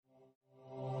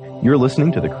You're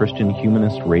listening to the Christian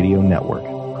Humanist Radio Network,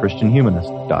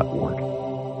 christianhumanist.org.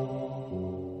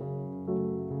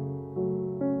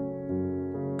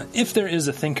 If there is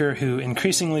a thinker who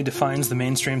increasingly defines the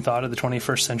mainstream thought of the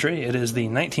 21st century, it is the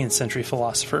 19th century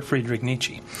philosopher Friedrich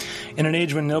Nietzsche. In an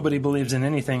age when nobody believes in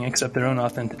anything except their own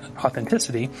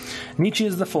authenticity, Nietzsche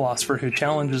is the philosopher who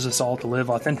challenges us all to live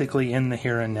authentically in the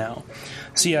here and now.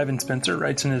 C. Ivan Spencer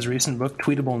writes in his recent book,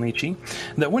 Tweetable Nietzsche,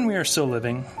 that when we are still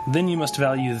living, then you must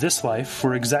value this life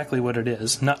for exactly what it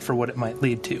is, not for what it might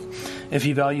lead to. If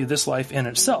you value this life in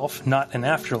itself, not an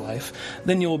afterlife,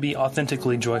 then you will be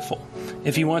authentically joyful.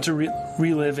 If you want to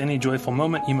relive any joyful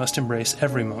moment, you must embrace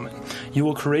every moment. You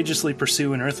will courageously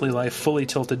pursue an earthly life fully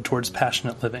tilted towards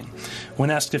passionate living.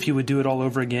 When asked if you would do it all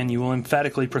over again, you will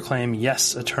emphatically proclaim,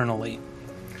 yes, eternally.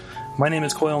 My name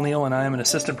is Coyle Neal, and I am an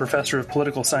assistant professor of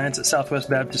political science at Southwest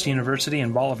Baptist University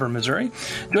in Bolivar, Missouri.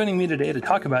 Joining me today to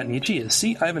talk about Nietzsche is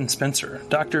C. Ivan Spencer.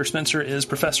 Dr. Spencer is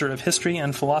professor of history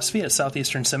and philosophy at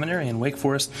Southeastern Seminary in Wake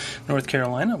Forest, North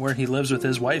Carolina, where he lives with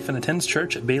his wife and attends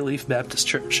church at Bayleaf Baptist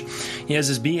Church. He has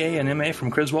his BA and MA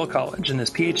from Criswell College and his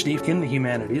PhD in the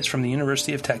humanities from the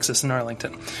University of Texas in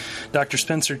Arlington. Dr.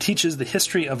 Spencer teaches the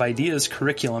History of Ideas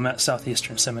curriculum at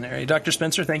Southeastern Seminary. Dr.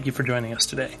 Spencer, thank you for joining us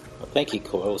today. Well, thank you,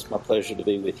 Coyle. It's my pleasure to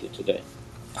be with you today.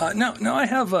 Now I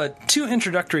have two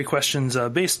introductory questions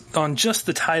based on just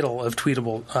the title of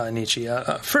Tweetable Nietzsche.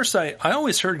 First, I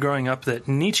always heard growing up that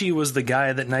Nietzsche was the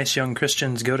guy that nice young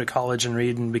Christians go to college and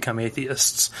read and become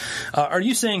atheists. Are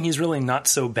you saying he's really not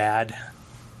so bad?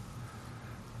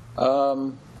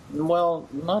 Well,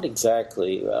 not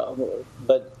exactly,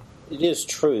 but it is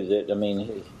true that,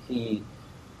 he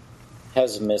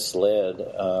has misled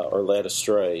or led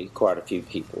astray quite a few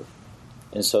people.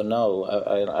 And so, no,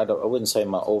 I wouldn't say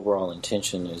my overall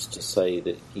intention is to say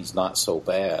that he's not so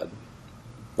bad,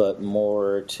 but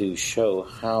more to show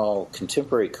how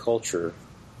contemporary culture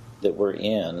that we're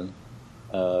in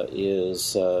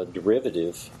is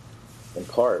derivative, in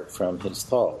part, from his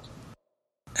thought.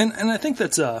 And I think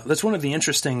that's one of the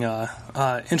interesting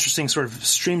sort of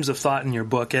streams of thought in your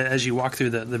book as you walk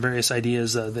through the various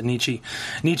ideas that Nietzsche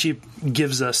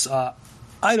gives us.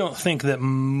 I don't think that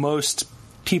most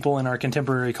people in our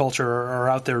contemporary culture are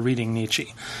out there reading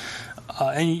Nietzsche,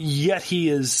 and yet he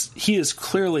is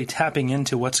clearly tapping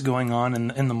into what's going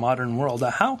on in the modern world.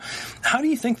 How do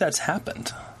you think that's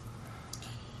happened?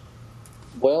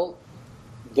 Well,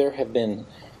 there have been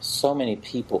so many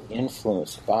people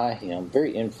influenced by him,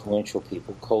 very influential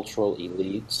people, cultural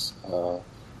elites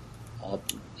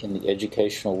in the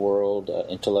educational world,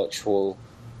 intellectual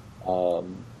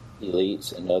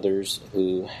elites, and others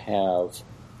who have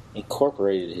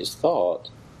incorporated his thought,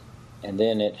 and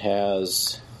then it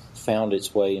has found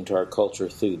its way into our culture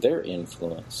through their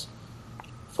influence.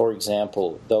 For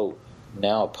example, though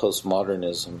now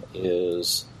postmodernism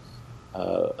is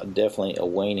definitely a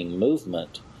waning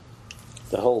movement,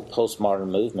 the whole postmodern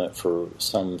movement for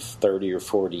some 30 or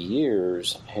 40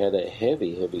 years had a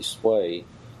heavy sway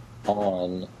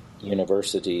on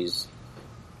universities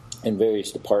and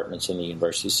various departments in the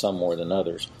universities, some more than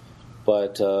others.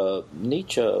 But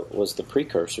Nietzsche was the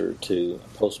precursor to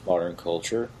postmodern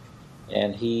culture,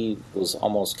 and he was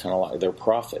almost kind of like their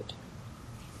prophet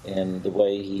in the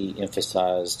way he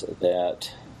emphasized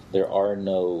that there are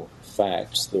no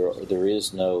facts, there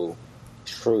is no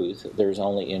truth, there's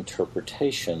only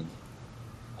interpretation,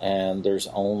 and there's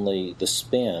only the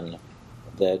spin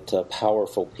that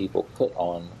powerful people put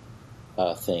on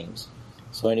things.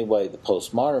 So anyway, the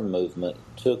postmodern movement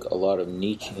took a lot of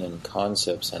Nietzschean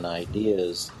concepts and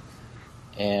ideas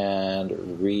and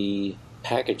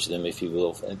repackaged them, if you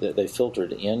will. They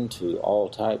filtered into all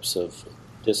types of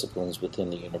disciplines within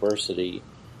the university,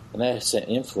 and that has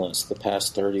influenced the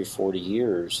past 30 or 40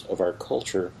 years of our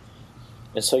culture.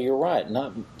 And so you're right,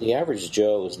 not the average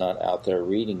Joe is not out there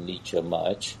reading Nietzsche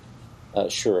much.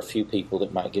 Sure, a few people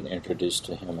that might get introduced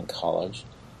to him in college.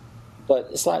 But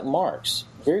it's like Marx.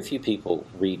 Very few people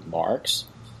read Marx,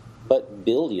 but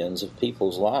billions of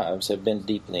people's lives have been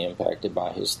deeply impacted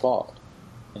by his thought.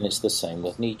 And it's the same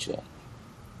with Nietzsche.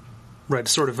 Right,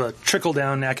 sort of a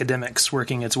trickle-down academics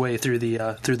working its way through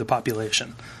the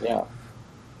population. Yeah.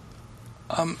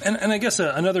 And I guess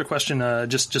another question,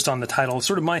 just on the title,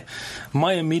 sort of my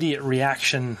immediate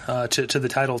reaction to the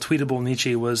title "Tweetable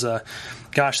Nietzsche" was,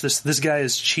 gosh, this guy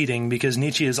is cheating because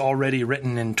Nietzsche is already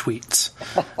written in tweets.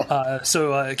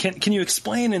 So can you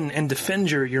explain and defend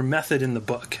your method in the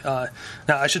book? Now,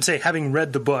 I should say, having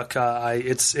read the book,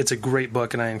 it's a great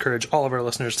book, and I encourage all of our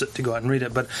listeners to go out and read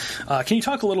it. But can you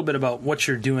talk a little bit about what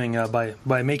you're doing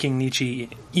by making Nietzsche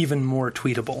even more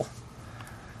tweetable?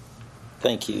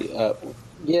 Thank you.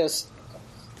 Yes,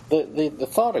 the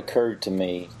thought occurred to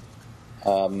me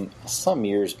some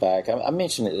years back. I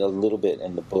mentioned it a little bit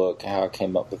in the book, how I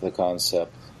came up with the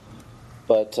concept.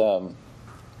 But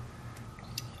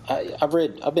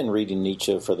I've been reading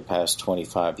Nietzsche for the past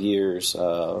 25 years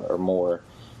or more,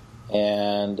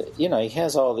 and he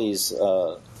has all these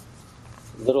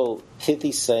little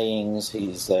pithy sayings.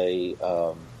 He's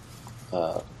a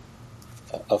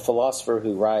philosopher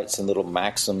who writes in little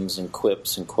maxims and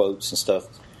quips and quotes and stuff.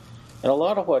 And a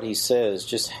lot of what he says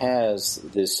just has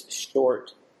this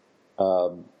short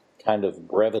kind of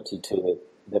brevity to it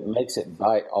that makes it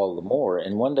bite all the more.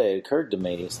 And one day it occurred to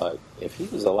me, it's like, if he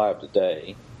was alive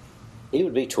today, he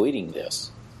would be tweeting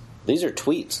this. These are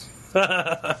tweets.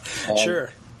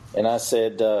 Sure. And I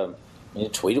said,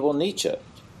 tweetable Nietzsche.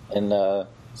 And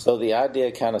so the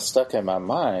idea kind of stuck in my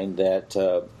mind that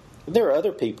there are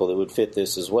other people that would fit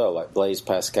this as well, like Blaise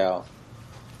Pascal.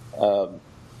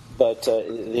 But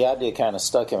the idea kind of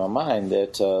stuck in my mind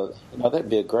that that'd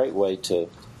be a great way to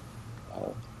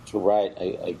write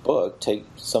a book, take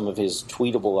some of his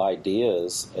tweetable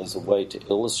ideas as a way to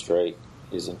illustrate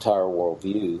his entire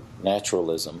worldview,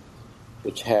 naturalism,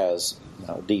 which has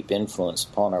deep influence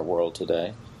upon our world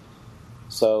today.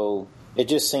 So it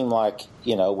just seemed like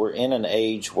we're in an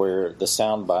age where the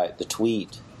soundbite, the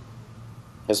tweet,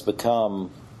 has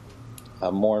become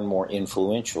more and more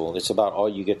influential. It's about all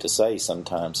you get to say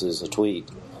sometimes is a tweet.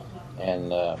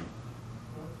 And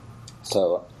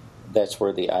so that's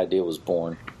where the idea was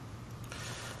born.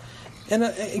 And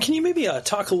can you maybe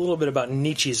talk a little bit about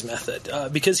Nietzsche's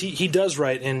method? Because he does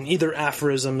write in either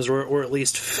aphorisms or at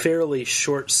least fairly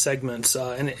short segments.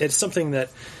 And it's something that,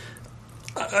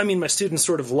 my students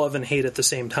sort of love and hate at the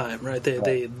same time, right?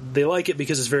 They like it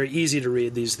because it's very easy to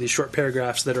read these short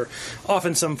paragraphs that are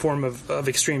often some form of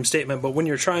extreme statement. But when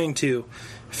you're trying to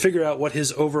figure out what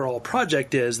his overall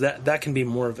project is, that can be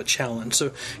more of a challenge.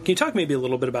 So can you talk maybe a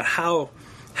little bit about how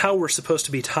we're supposed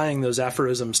to be tying those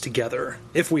aphorisms together,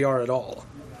 if we are at all?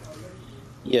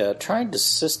 Yeah, trying to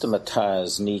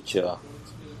systematize Nietzsche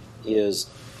is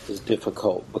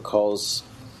difficult because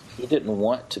he didn't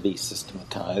want to be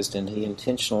systematized, and he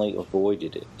intentionally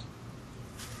avoided it.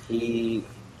 He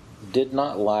did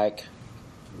not like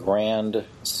grand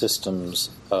systems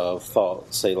of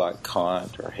thought, say like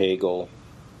Kant or Hegel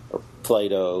or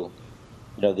Plato,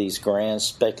 these grand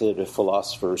speculative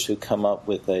philosophers who come up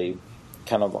with a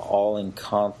kind of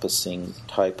all-encompassing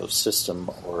type of system,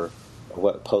 or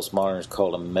what postmodernists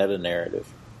call a meta-narrative.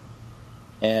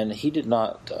 And he did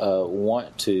not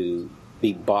want to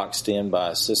be boxed in by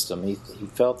a system. He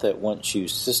felt that once you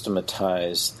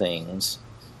systematize things,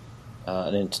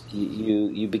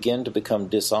 you begin to become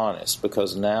dishonest,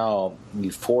 because now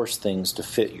you force things to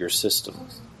fit your system.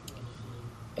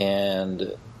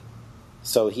 And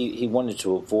so he wanted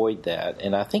to avoid that,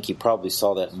 and I think he probably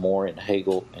saw that more in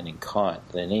Hegel and in Kant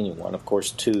than anyone. Of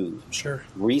course, two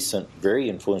recent, very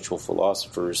influential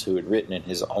philosophers who had written in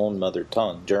his own mother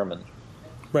tongue, German,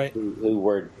 right, who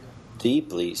were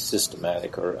deeply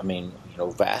systematic, or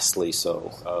vastly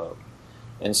so.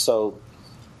 And so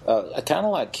I kind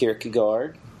of like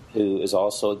Kierkegaard, who is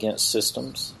also against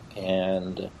systems,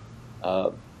 and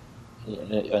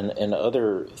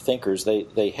other thinkers.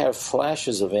 They have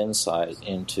flashes of insight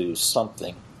into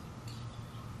something,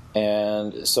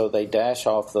 and so they dash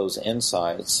off those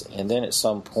insights, and then at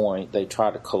some point they try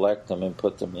to collect them and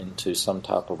put them into some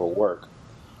type of a work.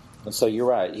 And so you're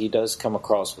right, he does come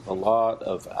across with a lot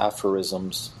of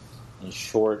aphorisms in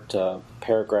short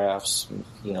paragraphs.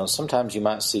 Sometimes you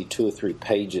might see 2 or 3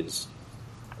 pages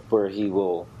where he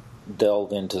will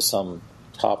delve into some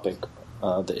topic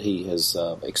that he has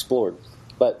explored.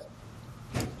 But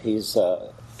he's,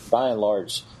 by and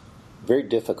large, very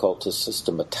difficult to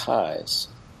systematize.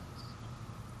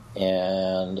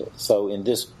 And so in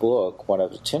this book, what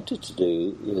I've attempted to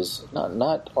do is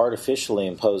not artificially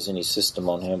impose any system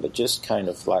on him, but just kind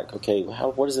of like, okay,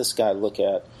 what does this guy look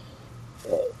at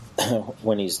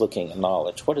when he's looking at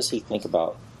knowledge? What does he think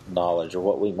about knowledge, or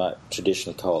what we might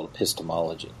traditionally call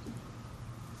epistemology?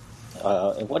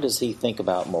 And what does he think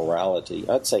about morality?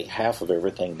 I'd say half of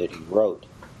everything that he wrote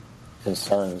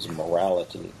concerns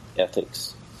morality,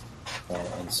 ethics,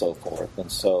 and so forth.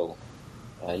 And so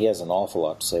he has an awful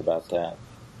lot to say about that.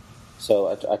 So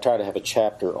I try to have a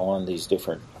chapter on these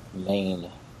different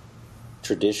main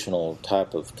traditional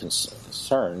type of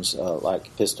concerns, like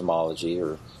epistemology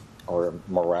or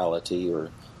morality or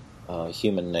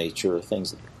human nature, or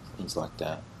things like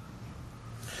that.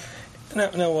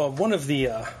 Now, one of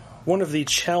the one of the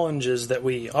challenges that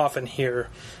we often hear,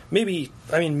 maybe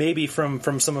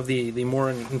from some of the more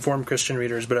informed Christian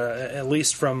readers, but at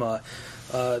least from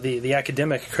the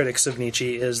academic critics of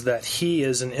Nietzsche, is that he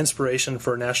is an inspiration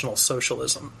for National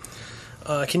Socialism.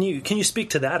 Can you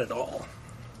speak to that at all?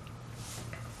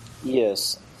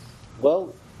 Yes.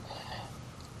 Well,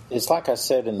 it's like I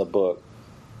said in the book,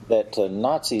 that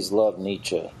Nazis loved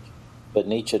Nietzsche, but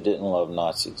Nietzsche didn't love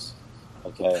Nazis.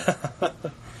 Okay?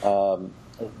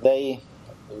 They,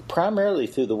 primarily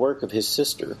through the work of his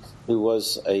sister, who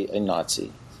was a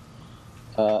Nazi,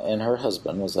 and her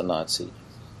husband was a Nazi,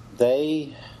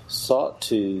 they sought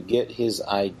to get his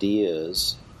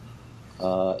ideas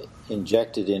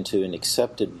injected into and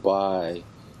accepted by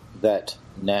that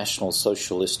National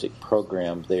Socialistic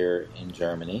program there in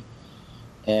Germany,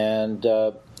 and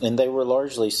they were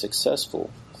largely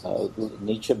successful.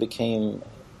 Nietzsche became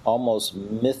almost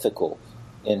mythical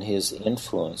in his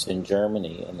influence in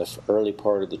Germany in the early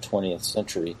part of the 20th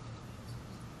century,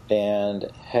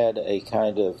 and had a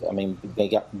kind of,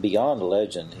 beyond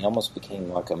legend. He almost became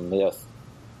like a myth,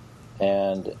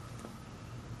 and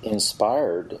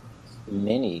inspired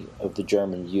many of the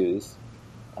German youth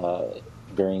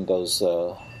during those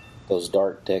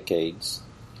dark decades.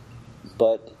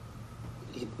 But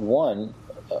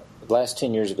last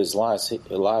 10 years of his life,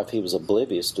 he was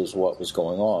oblivious to what was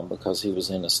going on because he was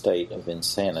in a state of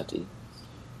insanity.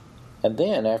 And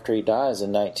then, after he dies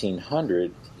in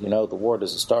 1900, the war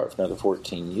doesn't start for another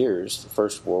 14 years, the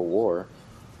First World War.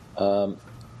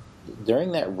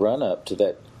 During that run-up to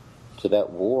that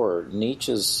war,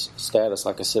 Nietzsche's status,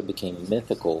 like I said, became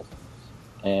mythical.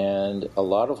 And a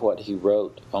lot of what he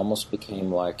wrote almost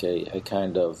became like a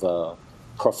kind of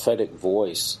prophetic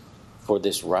voice for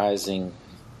this rising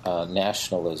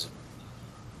nationalism.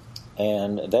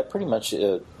 And that pretty much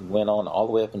went on all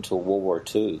the way up until World War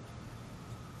II.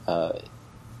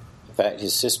 In fact,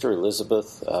 his sister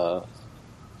Elizabeth, not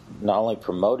only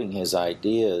promoting his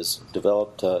ideas,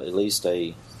 developed at least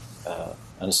an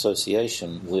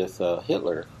association with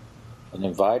Hitler, and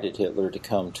invited Hitler to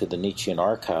come to the Nietzschean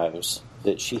archives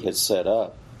that she had set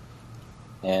up.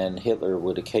 And Hitler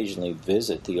would occasionally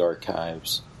visit the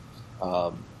archives.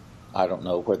 I don't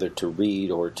know whether to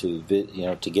read or to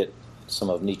get some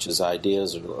of Nietzsche's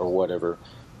ideas or whatever,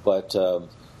 but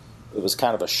it was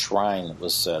kind of a shrine that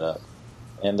was set up.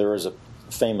 And there is a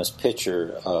famous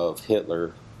picture of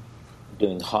Hitler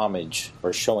doing homage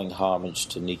or showing homage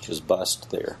to Nietzsche's bust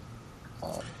there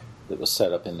that was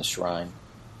set up in the shrine.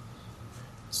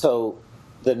 So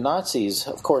the Nazis,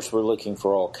 of course, were looking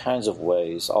for all kinds of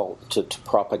ways to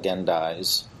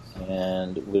propagandize,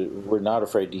 and were not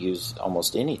afraid to use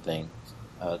almost anything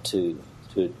to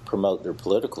promote their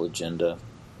political agenda.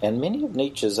 And many of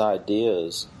Nietzsche's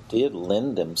ideas did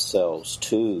lend themselves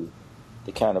to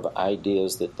the kind of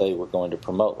ideas that they were going to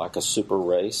promote, like a super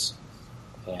race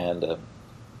and a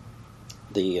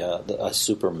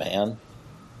Superman,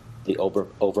 the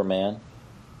Overman.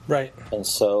 Right. And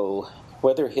so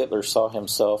whether Hitler saw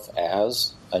himself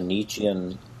as a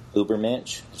Nietzschean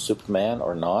Übermensch, Superman,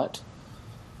 or not,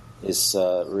 is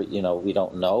we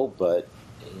don't know, but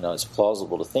it's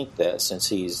plausible to think that, since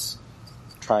he's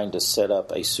trying to set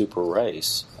up a super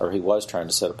race, or he was trying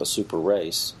to set up a super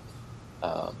race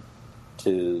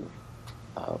to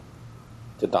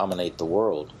dominate the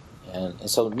world. And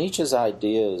so Nietzsche's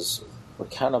ideas were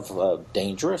kind of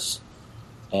dangerous,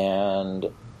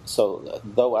 and so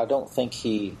though I don't think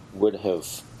he would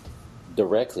have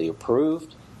directly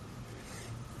approved,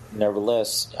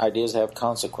 nevertheless, ideas have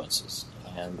consequences,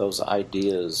 and those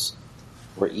ideas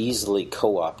were easily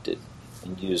co-opted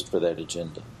and used for that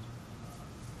agenda.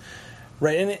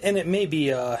 Right, and it may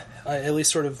be, at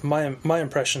least sort of my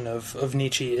impression of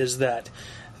Nietzsche is that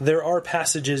there are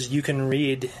passages you can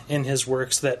read in his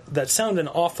works that sound an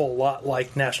awful lot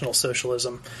like National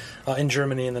Socialism in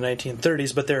Germany in the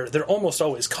 1930s, but they're almost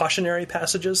always cautionary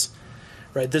passages.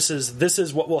 Right, this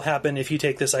is what will happen if you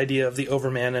take this idea of the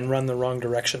Overman and run the wrong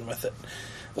direction with it.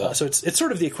 So it's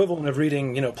sort of the equivalent of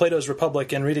reading, Plato's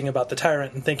Republic and reading about the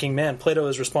tyrant and thinking, man, Plato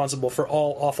is responsible for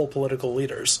all awful political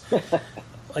leaders.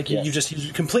 Like you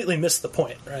completely missed the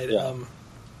point, right? Yeah.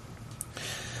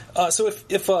 So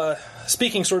if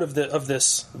speaking sort of of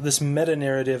this meta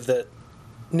narrative that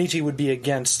Nietzsche would be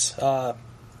against, but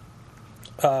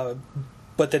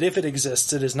that if it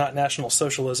exists, it is not National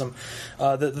Socialism.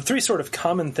 The three sort of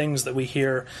common things that we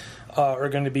hear are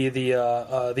going to be the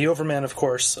Overman, of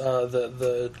course,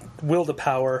 the will to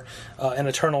power, and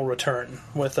eternal return,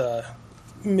 with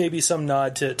maybe some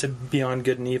nod to beyond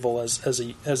good and evil as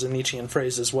a Nietzschean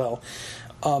phrase as well.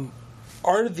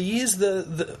 Are these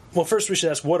well, first we should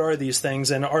ask, what are these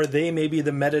things, and are they maybe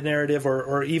the meta-narrative,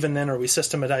 or even then are we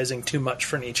systematizing too much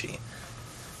for Nietzsche?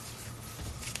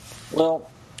 Well,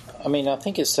 I mean, I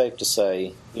think it's safe to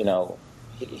say,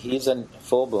 he's a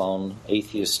full-blown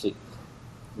atheistic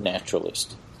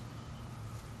naturalist.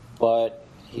 But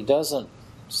he doesn't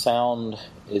sound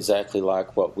exactly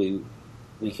like what we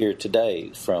hear today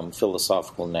from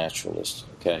philosophical naturalists,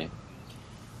 okay?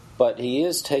 But he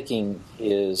is taking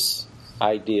his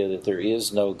idea that there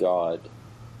is no God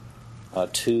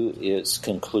to its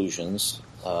conclusions,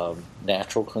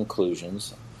 natural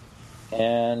conclusions,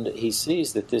 and he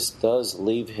sees that this does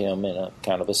leave him in a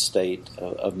kind of a state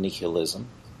of nihilism.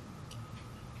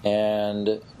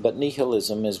 But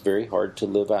nihilism is very hard to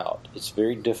live out. It's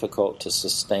very difficult to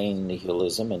sustain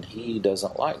nihilism, and he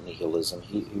doesn't like nihilism.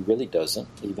 He really doesn't,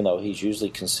 even though he's usually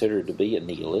considered to be a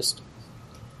nihilist.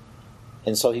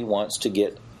 And so he wants to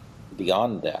get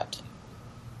beyond that.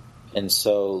 And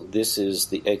so this is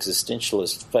the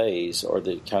existentialist phase, or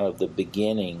the kind of the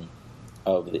beginning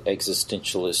of the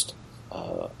existentialist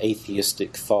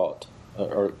atheistic thought,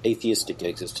 or atheistic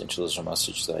existentialism, I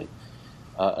should say.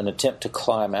 An attempt to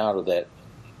climb out of that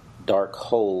dark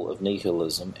hole of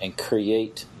nihilism and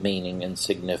create meaning and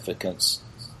significance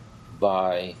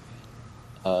by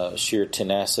sheer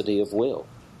tenacity of will.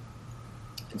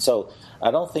 And so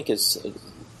I don't think it's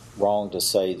wrong to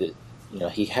say that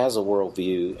he has a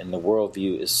worldview, and the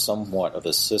worldview is somewhat of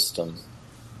a system.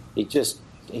 He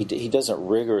doesn't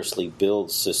rigorously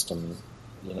build systems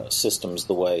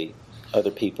the way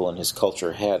other people in his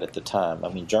culture had at the time. I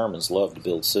mean, Germans loved to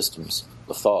build systems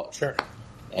of thought. Sure.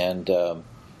 And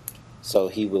so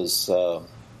he was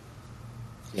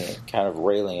kind of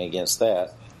railing against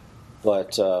that.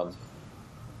 But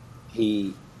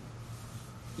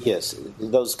yes,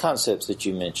 those concepts that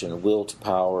you mentioned, will to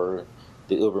power,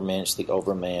 the Übermensch, the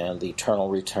Overman, the eternal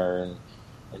return,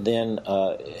 and then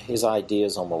his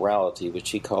ideas on morality, which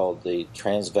he called the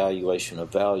transvaluation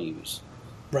of values.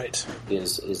 Right.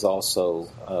 Is also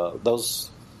those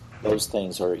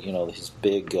things are his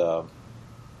big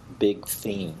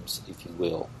themes, if you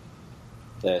will,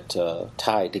 that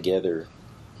tie together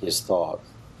his thought,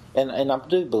 and I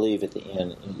do believe at the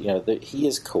end that he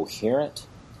is coherent,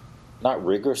 not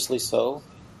rigorously so,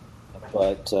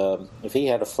 but if he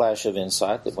had a flash of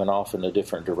insight that went off in a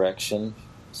different direction,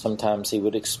 sometimes he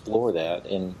would explore that.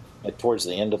 And towards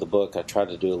the end of the book, I try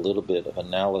to do a little bit of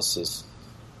analysis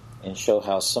and show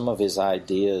how some of his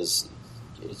ideas,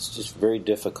 it's just very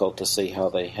difficult to see how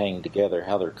they hang together,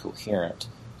 how they're coherent.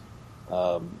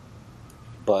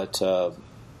 But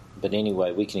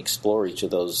anyway, we can explore each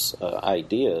of those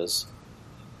ideas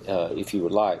if you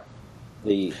would like.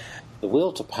 The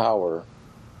will to power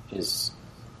is,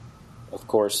 of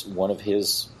course, one of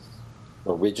his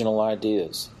original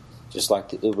ideas, just like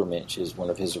the Übermensch is one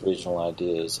of his original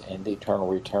ideas, and the eternal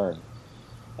return.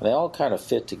 And they all kind of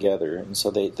fit together, and so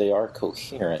they are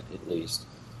coherent, at least.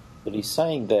 But he's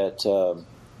saying that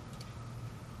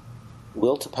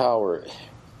will to power,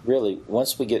 really,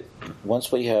 once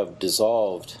we have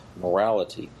dissolved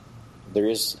morality, there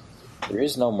is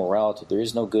no morality, there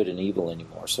is no good and evil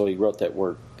anymore. So he wrote that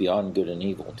word, beyond good and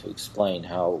evil, to explain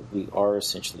how we are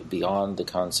essentially beyond the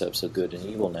concepts of good and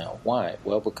evil now. Why?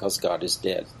 Well, because God is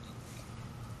dead.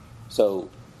 So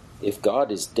if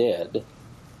God is dead,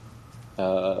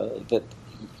 that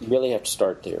you really have to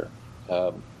start there.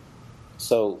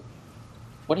 So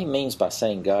what he means by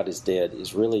saying God is dead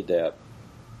is really that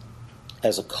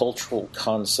as a cultural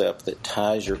concept that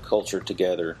ties your culture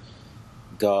together,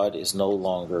 God is no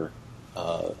longer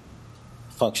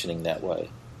functioning that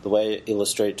way. The way I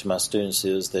illustrate it to my students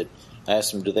is that I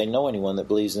ask them, do they know anyone that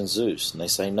believes in Zeus? And they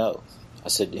say no. I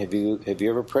said, have you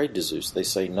ever prayed to Zeus? They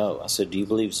say no. I said, do you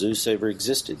believe Zeus ever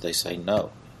existed? They say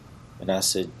no. And I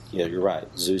said, yeah, you're right.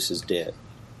 Zeus is dead.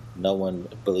 No one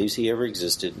believes he ever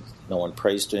existed. No one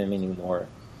prays to him anymore.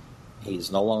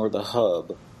 He's no longer the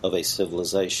hub of a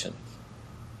civilization.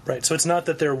 Right, so it's not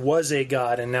that there was a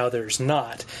God and now there's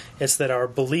not. It's that our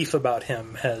belief about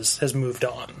him has moved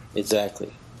on.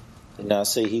 Exactly. Now,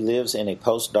 see, he lives in a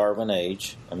post-Darwin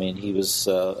age. I mean, he was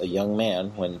a young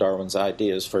man when Darwin's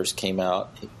ideas first came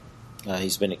out.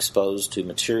 He's been exposed to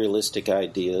materialistic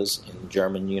ideas in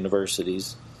German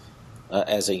universities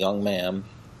as a young man,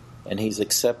 and he's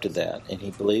accepted that. And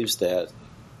he believes that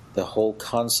the whole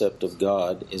concept of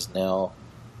God is now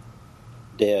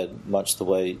dead, much the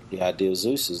way the idea of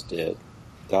Zeus is dead.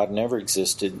 God never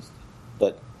existed,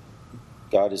 but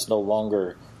God is no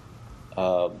longer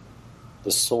the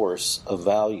source of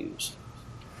values.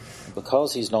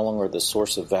 Because he's no longer the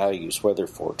source of values, whether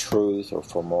for truth or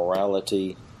for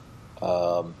morality,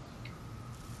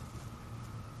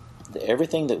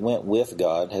 everything that went with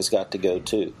God has got to go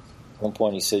too. At one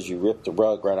point he says you ripped the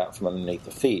rug right out from underneath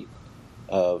the feet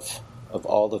of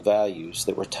all the values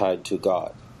that were tied to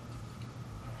God.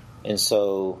 And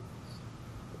so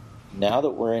now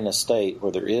that we're in a state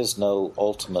where there is no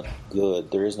ultimate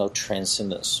good, there is no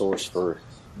transcendent source for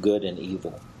good and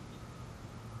evil,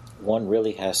 one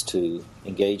really has to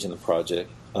engage in the project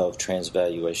of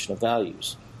transvaluation of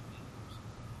values.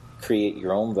 Create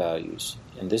your own values.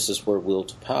 And this is where will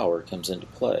to power comes into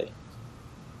play.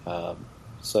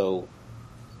 So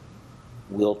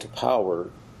will to power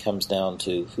comes down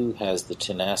to who has the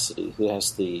tenacity, who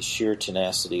has the sheer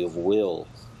tenacity of will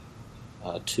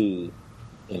to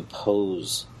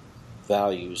impose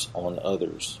values on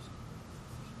others.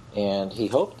 And he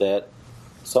hoped that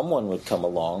someone would come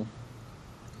along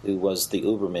who was the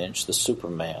Übermensch, the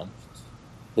Superman,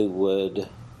 who would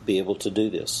be able to do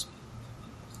this.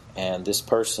 And this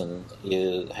person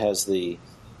has the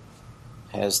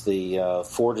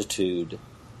fortitude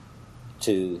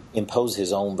to impose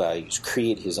his own values,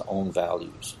 create his own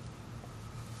values,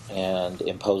 and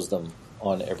impose them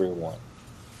on everyone.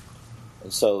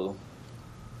 And so,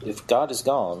 if God is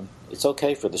gone, it's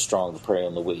okay for the strong to prey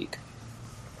on the weak.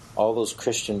 All those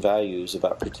Christian values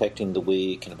about protecting the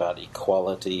weak and about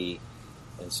equality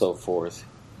and so forth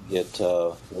get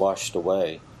washed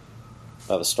away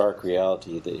by the stark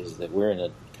reality that is that we're in a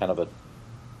kind of a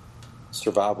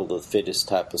survival of the fittest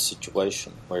type of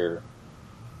situation where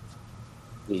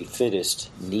the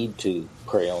fittest need to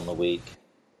prey on the weak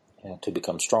and to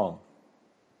become strong.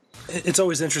 It's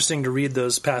always interesting to read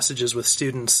those passages with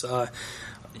students.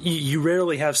 You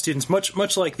rarely have students,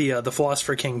 much like the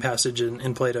Philosopher King passage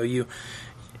in Plato. You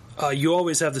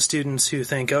always have the students who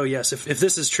think, oh yes, if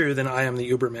this is true, then I am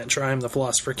the Übermensch, or I am the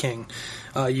Philosopher King.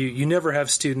 You never have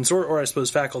students, or I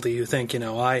suppose faculty, who think,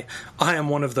 I am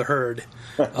one of the herd.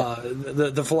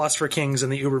 The Philosopher Kings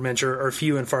and the Übermensch are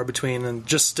few and far between, and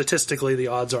just statistically, the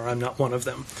odds are I'm not one of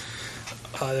them.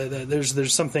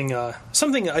 There's something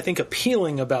I think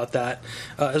appealing about that,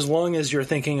 as long as you're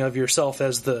thinking of yourself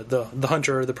as the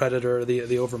hunter or the predator or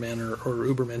the overman or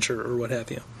Übermensch or what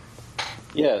have you.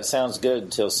 Yeah, it sounds good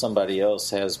until somebody else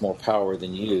has more power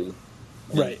than you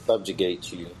and right.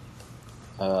 subjugates you.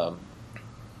 But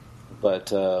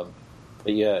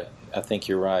yeah, I think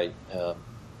you're right.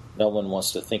 No one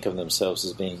wants to think of themselves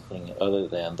as being anything other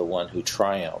than the one who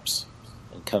triumphs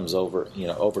and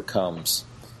overcomes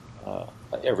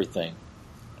everything.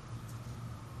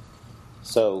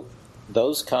 So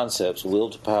those concepts, will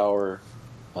to power.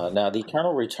 Now, the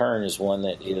eternal return is one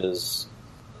that is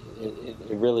it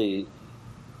really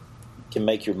can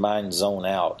make your mind zone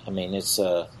out. I mean, it's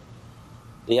the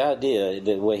idea,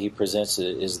 the way he presents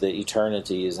it, is that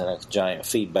eternity is in a giant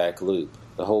feedback loop.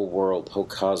 The whole world, the whole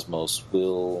cosmos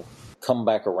will come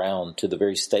back around to the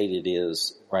very state it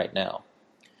is right now.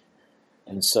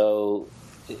 And so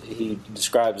he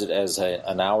describes it as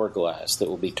an hourglass that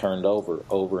will be turned over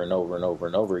and over and over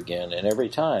and over again. And every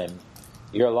time,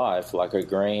 your life, like a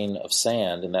grain of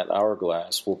sand in that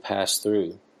hourglass, will pass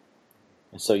through.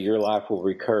 And so your life will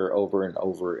recur over and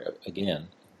over again.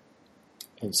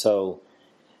 And so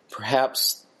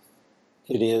perhaps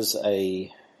it is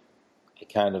a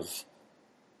kind of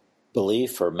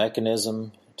belief or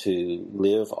mechanism to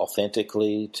live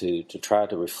authentically, to try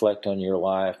to reflect on your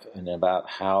life and about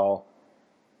how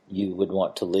you would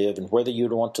want to live and whether you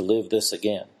would want to live this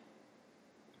again.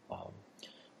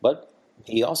 But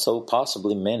he also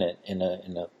possibly meant it in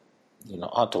a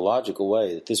ontological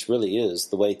way, that this really is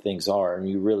the way things are, and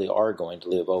you really are going to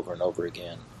live over and over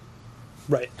again.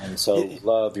 Right. And so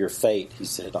love your fate, he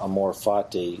said, amor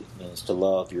fati, means to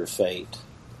love your fate.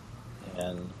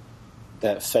 And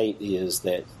that fate is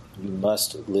that you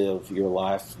must live your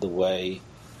life the way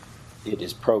it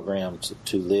is programmed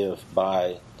to live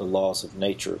by the laws of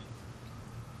nature.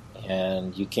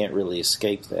 And you can't really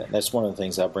escape that. And that's one of the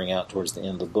things I bring out towards the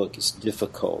end of the book. It's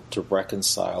difficult to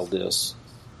reconcile this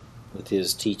with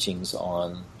his teachings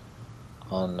on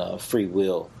free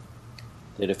will.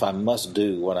 That if I must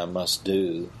do what I must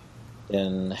do,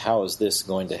 then how is this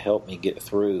going to help me get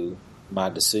through my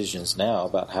decisions now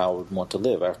about how I would want to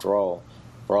live? After all,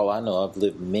 for all I know, I've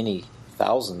lived many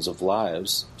thousands of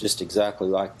lives just exactly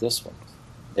like this one,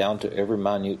 down to every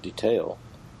minute detail.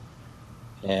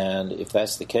 And if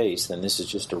that's the case, then this is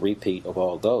just a repeat of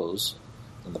all those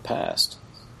in the past.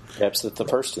 Perhaps it's the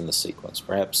first in the sequence.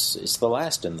 Perhaps it's the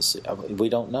last in the sequence. We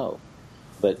don't know.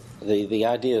 But the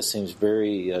idea seems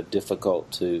very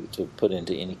difficult to put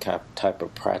into any type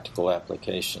of practical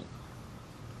application.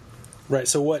 Right.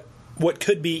 So what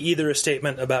could be either a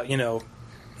statement about,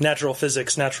 natural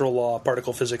physics, natural law,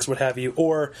 particle physics, what have you,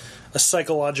 or a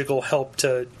psychological help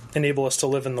to enable us to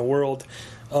live in the world,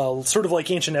 sort of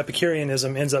like ancient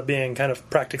Epicureanism, ends up being kind of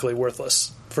practically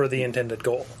worthless for the intended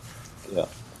goal. Yeah,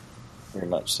 very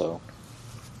much so.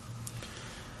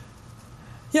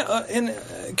 Yeah, and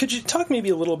could you talk maybe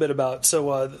a little bit about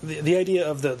the idea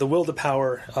of the will to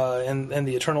power and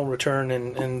the eternal return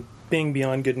and being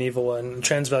beyond good and evil and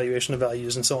transvaluation of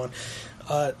values and so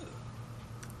on.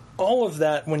 All of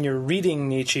that, when you're reading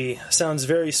Nietzsche, sounds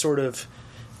very sort of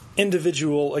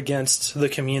individual against the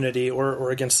community or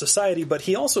against society, but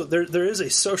he also there is a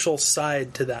social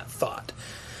side to that thought.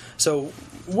 So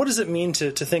what does it mean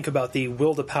to think about the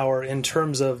will to power in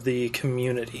terms of the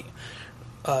community?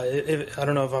 I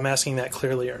don't know if I'm asking that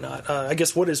clearly or not. I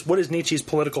guess what is Nietzsche's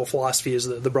political philosophy is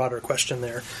the broader question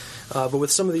there. But with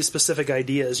some of these specific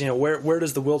ideas, where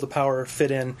does the will to power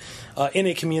fit in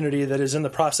a community that is in the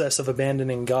process of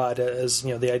abandoning God as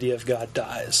the idea of God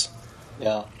dies?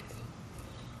 Yeah.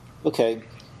 Okay.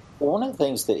 Well, one of the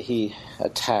things that he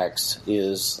attacks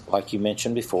is, like you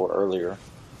mentioned before earlier,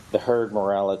 the herd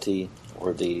morality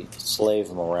or the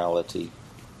slave morality,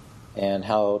 and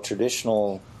how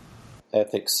traditional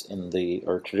ethics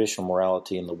or traditional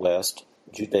morality in the West,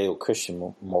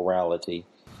 Judeo-Christian morality,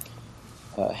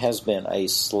 has been a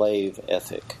slave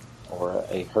ethic or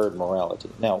a herd morality.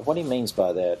 Now, what he means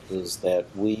by that is that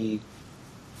we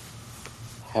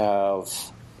have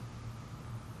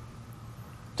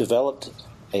developed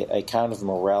a kind of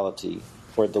morality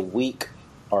where the weak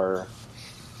are,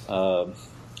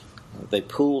 they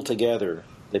pull together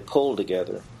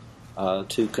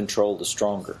to control the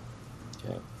stronger.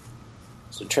 Okay.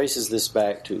 So it traces this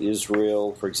back to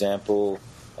Israel, for example,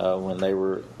 when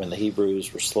the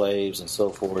Hebrews were slaves and so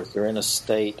forth. They're in a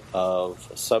state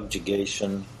of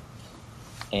subjugation,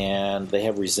 and they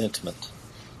have resentment.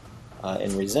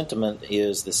 And resentment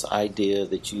is this idea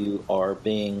that you are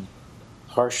being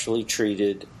harshly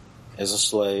treated as a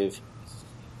slave,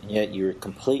 and yet you're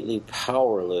completely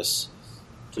powerless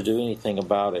to do anything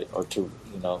about it, or to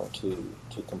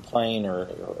complain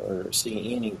or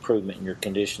see any improvement in your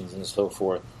conditions and so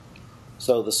forth.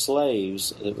 So the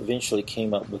slaves eventually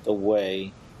came up with a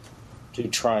way to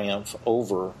triumph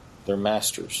over their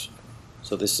masters.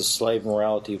 So this is slave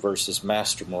morality versus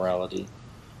master morality.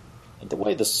 And the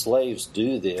way the slaves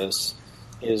do this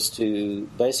is to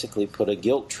basically put a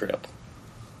guilt trip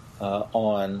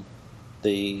on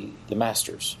the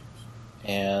masters.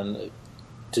 And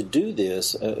to do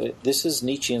this, this is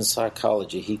Nietzschean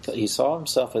psychology. He saw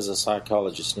himself as a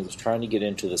psychologist, and he was trying to get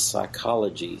into the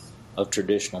psychology of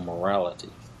traditional morality.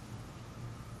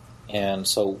 And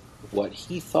so what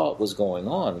he thought was going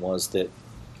on was that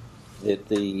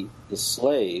the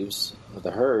slaves,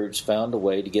 the herds, found a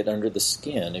way to get under the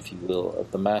skin, if you will,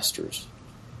 of the masters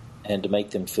and to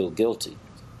make them feel guilty.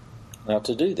 Now,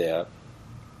 to do that,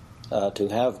 to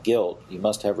have guilt, you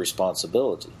must have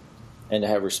responsibility. And to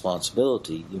have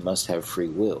responsibility, you must have free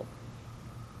will.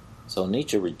 So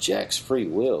Nietzsche rejects free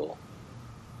will,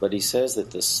 but he says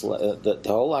that the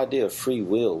whole idea of free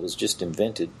will was just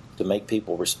invented to make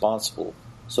people responsible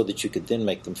so that you could then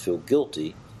make them feel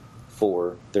guilty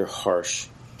for their harsh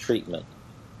treatment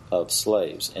of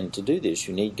slaves. And to do this,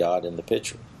 you need God in the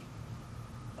picture.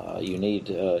 You need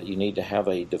to have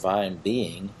a divine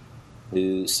being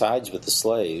who sides with the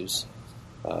slaves,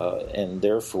 and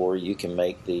therefore you can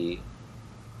make the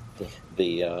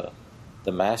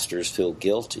masters feel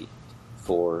guilty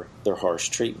for their harsh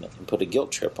treatment and put a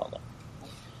guilt trip on them.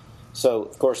 So,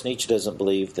 of course, Nietzsche doesn't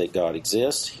believe that God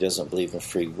exists. He doesn't believe in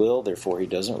free will. Therefore, he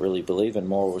doesn't really believe in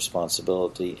moral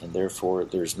responsibility, and therefore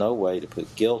there's no way to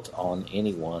put guilt on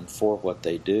anyone for what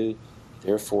they do.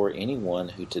 Therefore, anyone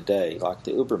who today, like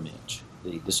the Übermensch,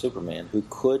 the Superman, who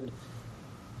could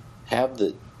have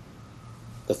the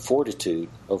fortitude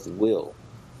of will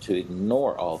to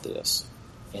ignore all this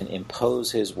and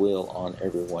impose his will on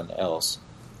everyone else,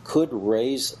 could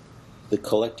raise the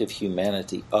collective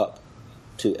humanity up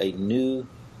to a new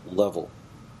level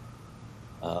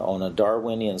on a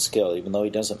Darwinian scale. Even though he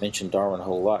doesn't mention Darwin a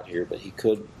whole lot here, but he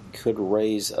could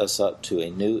raise us up to a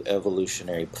new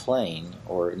evolutionary plane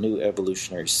or a new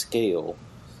evolutionary scale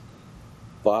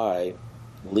by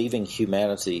leaving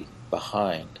humanity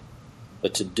behind.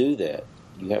 But to do that,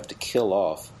 you have to kill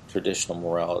off traditional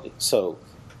morality. So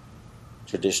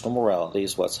traditional morality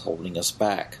is what's holding us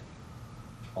back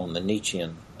on the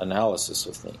Nietzschean analysis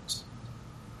of things.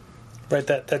 Right,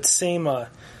 that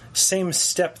same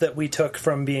step that we took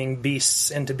from being beasts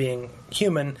into being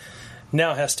human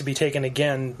now has to be taken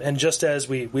again. And just as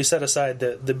we set aside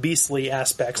the beastly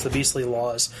aspects, the beastly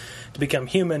laws, to become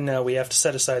human, now we have to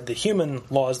set aside the human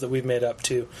laws that we've made up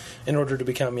to in order to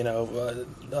become,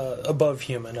 above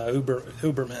human,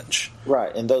 Ubermensch.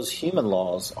 Right, and those human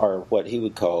laws are what he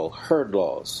would call herd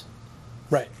laws.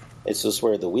 Right. It's just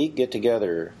where the weak get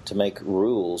together to make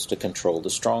rules to control the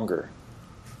stronger.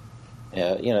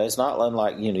 It's not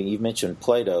unlike, you've mentioned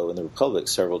Plato in the Republic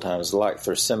several times, like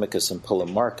Thrasymachus and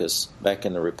Polemarchus back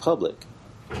in the Republic,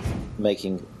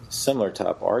 making similar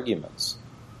type arguments.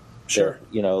 Sure.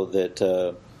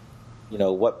 That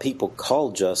what people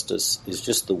call justice is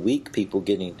just the weak people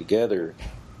getting together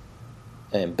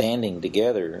and banding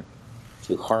together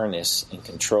to harness and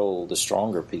control the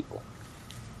stronger people.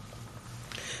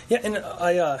 Yeah, and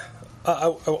I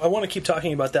want to keep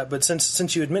talking about that, but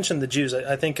since you had mentioned the Jews,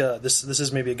 I think this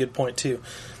is maybe a good point too.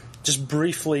 Just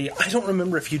briefly, I don't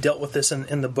remember if you dealt with this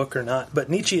in the book or not, but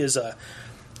Nietzsche is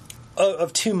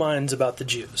of two minds about the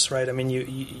Jews, right? I mean,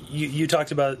 you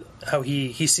talked about how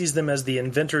he sees them as the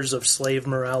inventors of slave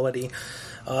morality,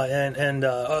 and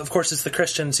of course it's the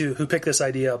Christians who pick this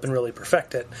idea up and really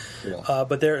perfect it. Yeah.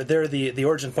 But they're the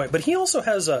origin point. But he also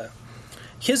has a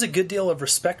good deal of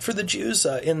respect for the Jews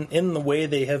in the way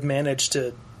they have managed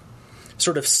to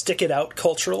sort of stick it out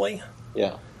culturally.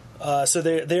 Yeah. So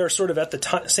they are sort of at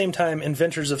the same time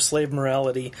inventors of slave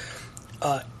morality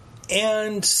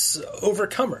and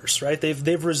overcomers, right?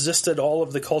 They've resisted all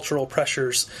of the cultural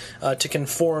pressures to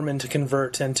conform and to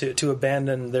convert and to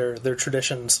abandon their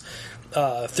traditions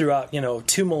throughout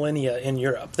 2 millennia in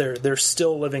Europe. They're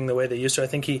still living the way they used to. I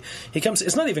think he comes.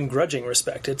 It's not even grudging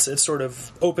respect. It's sort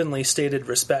of openly stated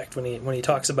respect when he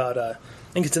talks about. I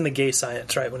think it's in the Gay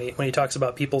Science, right? When he talks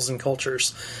about peoples and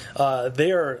cultures, I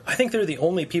think they're the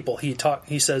only people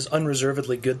he says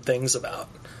unreservedly good things about.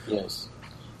 Yes.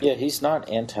 Yeah, he's not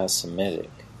anti-Semitic.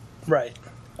 Right.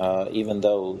 Even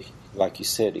though, like you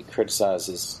said, he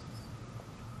criticizes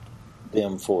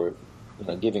them for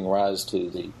giving rise to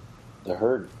the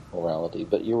herd morality.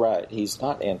 But you're right, he's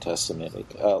not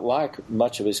anti-Semitic, like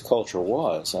much of his culture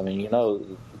was. I mean,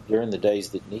 during the days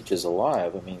that Nietzsche's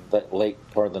alive, I mean, that late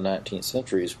part of the 19th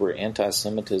century is where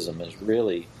anti-Semitism is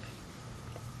really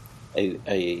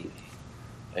a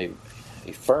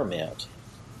ferment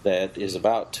that is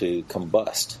about to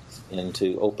combust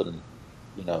into open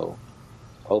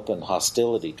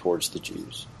hostility towards the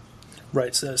Jews.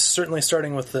 Right. So certainly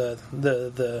starting with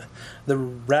the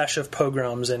rash of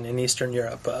pogroms in Eastern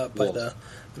Europe by the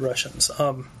Russians.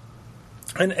 And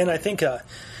I think,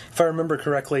 if I remember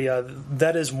correctly,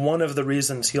 that is one of the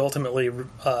reasons he ultimately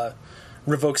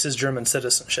revokes his German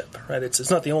citizenship. Right. It's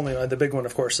not the only one. The big one,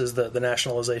 of course, is the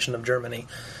nationalization of Germany.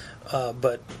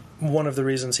 But one of the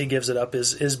reasons he gives it up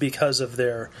is because of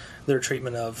their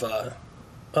treatment of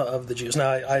the Jews.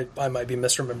 Now, I might be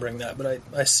misremembering that, but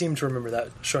I seem to remember that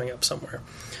showing up somewhere.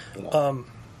 Yeah.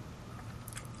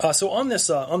 So on this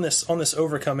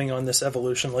overcoming, on this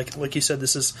evolution, like you said,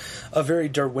 this is a very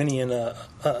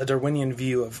Darwinian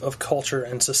view of culture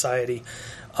and society.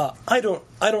 I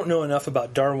don't know enough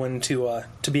about Darwin to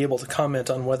be able to comment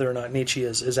on whether or not Nietzsche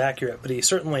is accurate, but he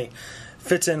certainly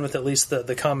fits in with at least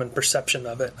the common perception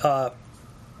of it.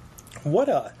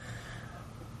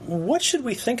 What should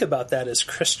we think about that as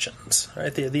Christians?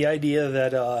 Right, the idea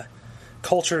that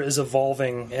culture is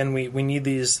evolving and we need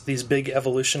these big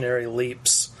evolutionary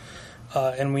leaps,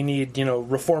 and we need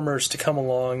reformers to come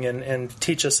along and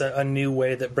teach us a new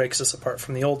way that breaks us apart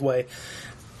from the old way.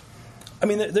 I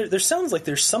mean, there sounds like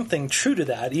there's something true to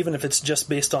that, even if it's just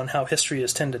based on how history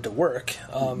has tended to work.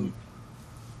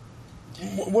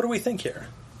 What do we think here?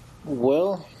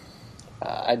 Well,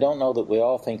 I don't know that we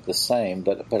all think the same,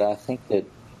 but I think that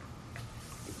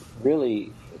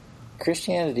really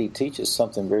Christianity teaches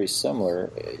something very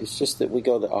similar. It's just that we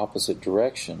go the opposite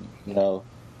direction.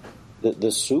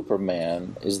 The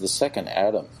Superman is the second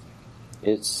Adam.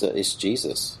 It's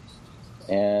Jesus,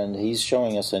 and he's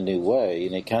showing us a new way,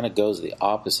 and it kind of goes the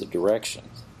opposite direction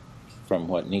from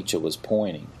what Nietzsche was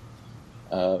pointing.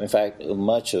 In fact,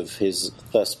 much of his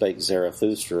 "Thus Spake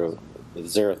Zarathustra,"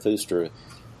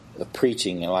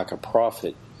 preaching like a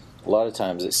prophet, a lot of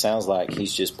times it sounds like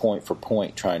he's just point for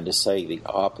point trying to say the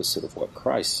opposite of what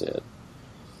Christ said.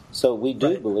 So we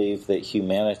do believe that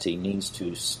humanity needs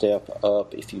to step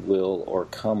up, if you will, or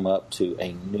come up to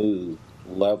a new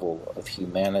level of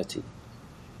humanity.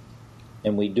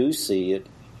 And we do see it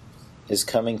as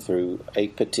coming through a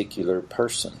particular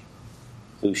person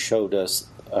who showed us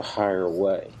a higher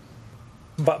way.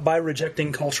 By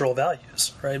rejecting cultural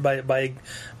values, right? By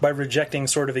rejecting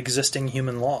sort of existing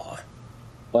human law.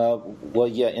 Well,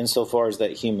 yeah. Insofar as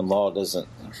that human law doesn't,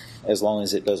 as long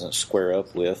as it doesn't square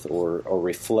up with or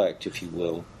reflect, if you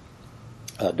will,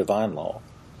 divine law.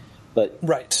 But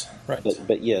right.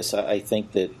 But yes, I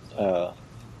think that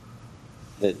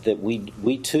that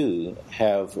we too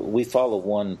we follow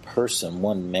one person,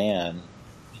 one man,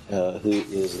 who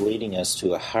is leading us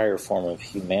to a higher form of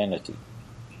humanity,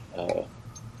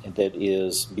 that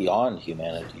is beyond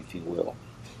humanity, if you will.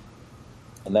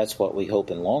 And that's what we hope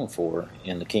and long for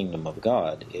in the kingdom of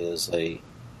God, is a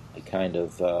kind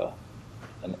of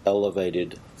an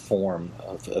elevated form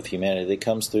of humanity that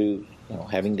comes through,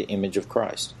 having the image of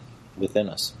Christ within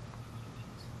us.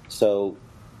 So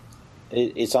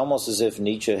it's almost as if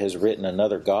Nietzsche has written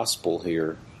another gospel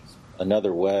here,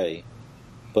 another way,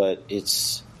 but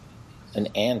it's an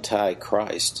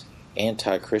anti-Christ,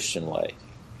 anti-Christian way.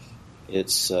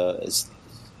 It's the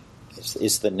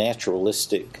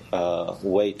naturalistic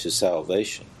way to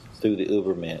salvation through the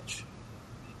Übermensch.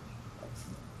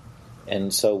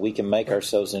 And so we can make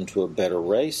ourselves into a better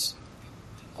race.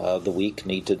 The weak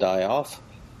need to die off.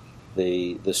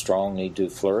 The strong need to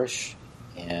flourish.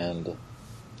 And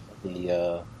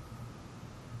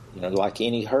like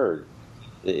any herd,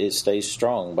 it stays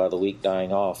strong by the weak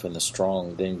dying off, and the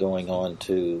strong then going on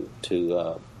to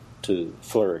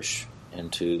flourish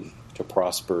and to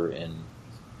prosper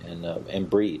and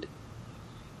breed.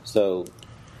 So,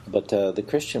 but the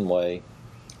Christian way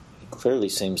clearly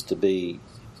seems to be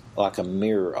like a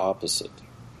mirror opposite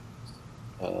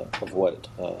of what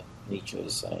Nietzsche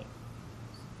is saying.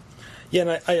 Yeah,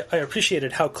 and I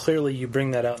appreciated how clearly you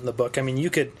bring that out in the book. I mean, you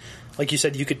could, like you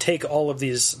said, you could take all of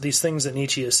these things that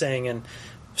Nietzsche is saying and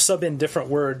sub in different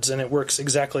words, and it works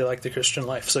exactly like the Christian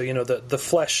life. So, the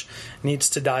flesh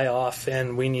needs to die off,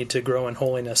 and we need to grow in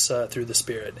holiness through the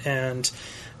Spirit. And,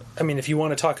 I mean, if you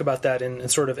want to talk about that in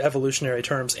sort of evolutionary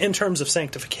terms, in terms of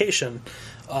sanctification,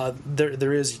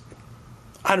 there is,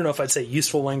 I don't know if I'd say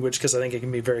useful language, because I think it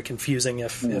can be very confusing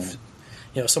if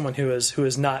someone who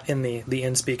is not in the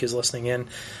in-speak is listening in.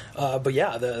 But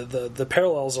yeah, the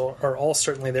parallels are all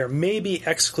certainly there, maybe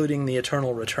excluding the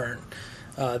eternal return.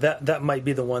 That might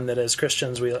be the one that as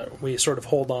Christians we sort of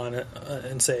hold on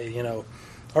and say,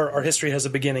 our history has a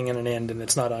beginning and an end, and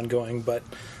it's not ongoing. But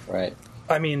right.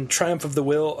 I mean, triumph of the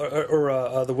will,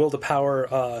 or the will to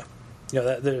power.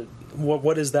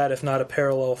 What is that if not a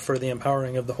parallel for the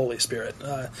empowering of the Holy Spirit?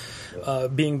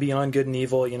 Being beyond good and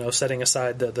evil, setting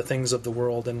aside the things of the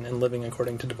world and living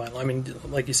according to divine law. I mean,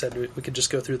 like you said, we could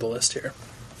just go through the list here.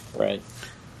 Right.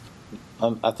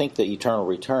 I think the eternal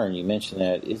return, you mentioned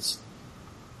that, it's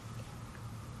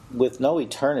with no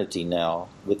eternity now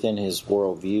within his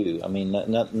worldview. I mean,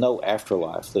 no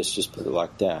afterlife, let's just put it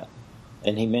like that.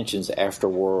 And he mentions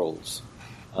afterworlds.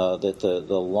 That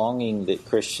the longing that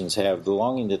Christians have, the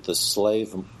longing that the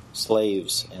slaves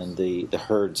and the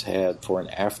herds had for an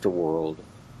afterworld,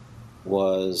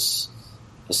 was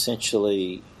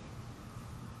essentially,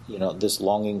 this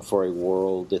longing for a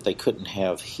world that they couldn't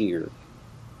have here.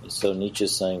 And so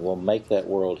Nietzsche's saying, well, make that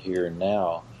world here and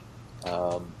now,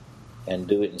 and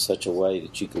do it in such a way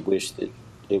that you could wish that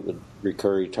it would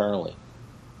recur eternally.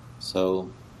 So,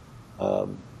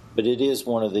 but it is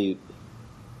one of the...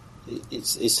 It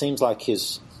seems like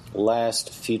his last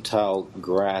futile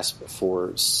grasp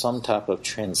for some type of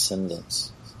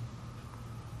transcendence.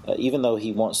 Even though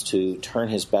he wants to turn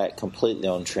his back completely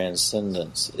on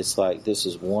transcendence, it's like this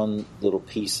is one little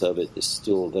piece of it that's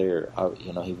still there.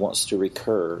 He wants to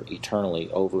recur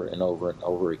eternally over and over and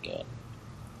over again.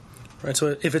 Right.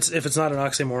 So if it's not an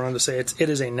oxymoron to say it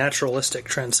is a naturalistic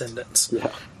transcendence.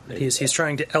 Yeah. He's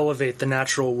trying to elevate the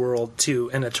natural world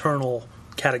to an eternal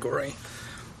category.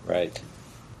 Right.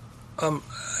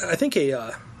 I think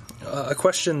a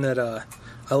question that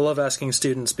I love asking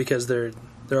students, because they're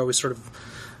always sort of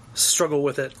struggle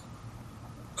with it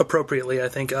appropriately, I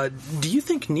think. Do you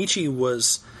think Nietzsche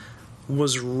was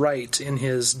right in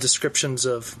his descriptions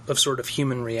of sort of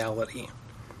human reality?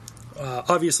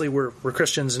 Obviously, we're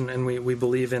Christians and we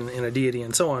believe in a deity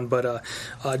and so on, but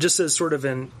just as sort of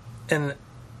an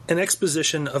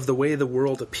exposition of the way the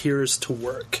world appears to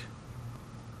work.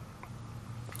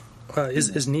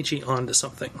 Is Nietzsche onto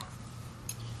something?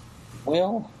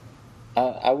 Well,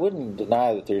 I wouldn't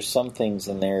deny that there's some things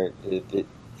in there that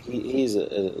he's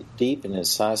a deep and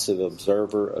incisive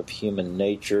observer of human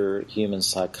nature, human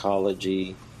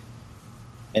psychology.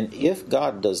 And if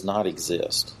God does not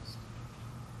exist,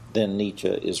 then Nietzsche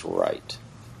is right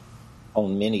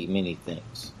on many, many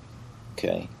things.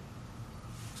 Okay?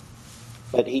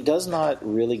 But he does not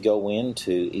really go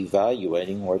into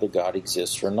evaluating whether God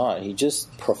exists or not. He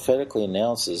just prophetically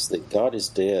announces that God is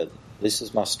dead. This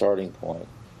is my starting point.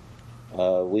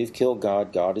 we've killed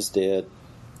God, God is dead,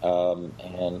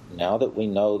 and now that we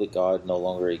know that God no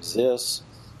longer exists,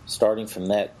 starting from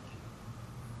that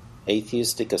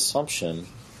atheistic assumption,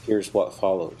 here's what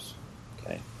follows.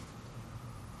 Okay,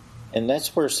 and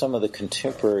that's where some of the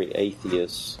contemporary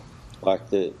atheists, like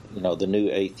the new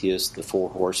atheists, the Four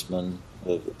Horsemen,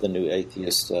 the new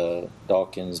atheists,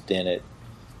 Dawkins, Dennett,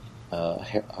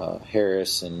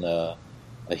 Harris, and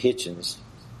Hitchens.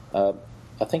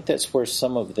 I think that's where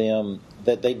some of them,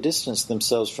 that they distance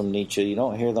themselves from Nietzsche. You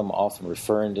don't hear them often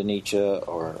referring to Nietzsche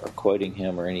or quoting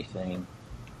him or anything.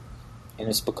 And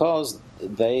it's because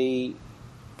they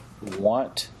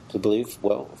want to believe,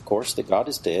 well, of course, that God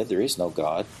is dead, there is no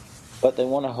God, but they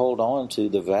want to hold on to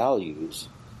the values,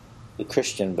 the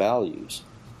Christian values,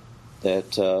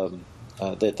 that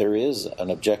that there is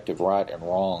an objective right and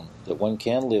wrong, that one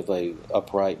can live a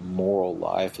upright moral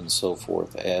life and so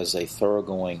forth as a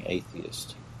thoroughgoing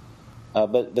atheist.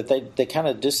 But they kind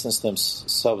of distance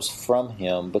themselves from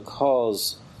him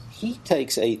because he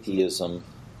takes atheism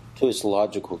to its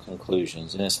logical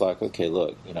conclusions. And it's like, okay,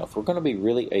 look, if we're going to be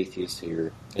really atheists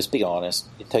here, let's be honest,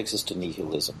 it takes us to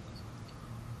nihilism.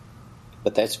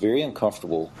 But that's very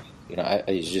uncomfortable.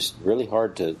 It's just really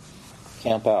hard to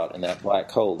camp out in that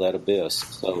black hole, that abyss.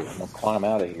 So I'm going to climb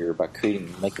out of here by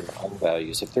making my own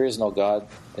values. If there is no God,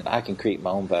 then I can create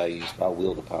my own values by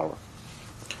will to power.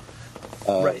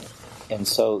 Right. And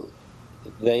so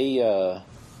they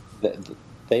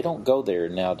don't go there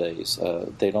nowadays.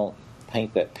 They don't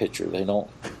paint that picture. They don't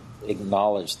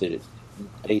acknowledge that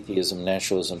atheism,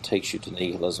 naturalism takes you to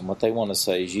nihilism. What they want to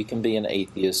say is you can be an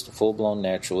atheist, a full-blown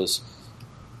naturalist,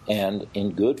 and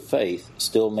in good faith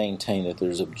still maintain that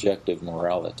there's objective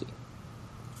morality.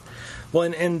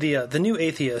 Well, and the new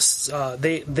atheists,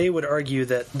 they would argue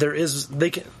that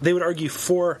they would argue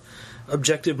for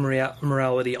objective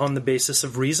morality on the basis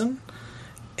of reason,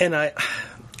 and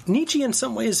Nietzsche in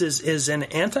some ways is an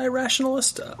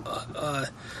anti-rationalist. I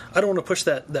don't want to push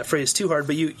that phrase too hard,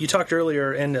 but you talked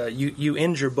earlier, and you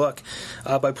end your book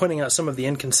by pointing out some of the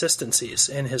inconsistencies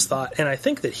in his thought, and I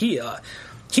think that he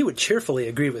would cheerfully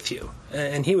agree with you,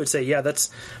 and he would say, yeah, that's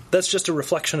just a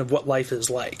reflection of what life is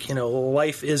like.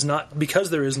 Life is not, because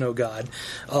there is no God,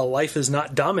 life is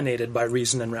not dominated by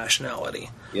reason and rationality.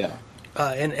 Yeah.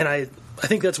 And I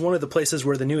think that's one of the places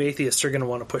where the new atheists are going to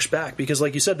want to push back, because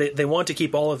like you said, they want to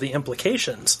keep all of the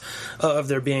implications of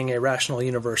there being a rational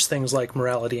universe, things like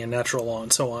morality and natural law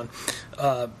and so on,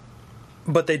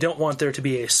 but they don't want there to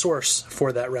be a source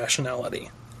for that rationality.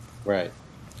 Right.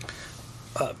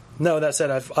 No, that said,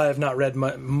 I have not read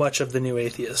much of the new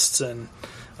atheists, and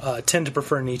tend to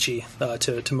prefer Nietzsche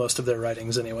to most of their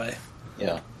writings anyway.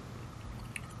 Yeah.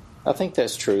 I think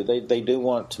that's true. They do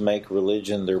want to make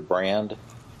religion their brand,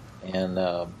 and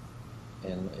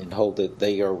hold that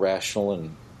they are rational,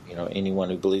 and anyone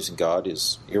who believes in God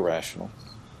is irrational.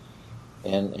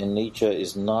 And Nietzsche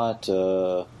is not.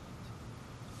 I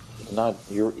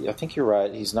think you're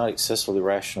right. He's not excessively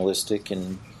rationalistic,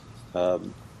 and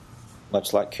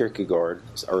much like Kierkegaard,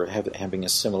 or having a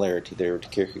similarity there to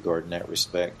Kierkegaard in that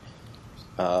respect.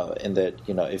 And that,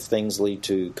 if things lead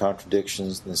to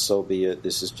contradictions, then so be it.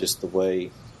 This is just the way,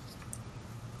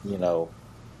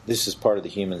 this is part of the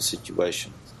human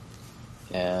situation.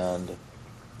 But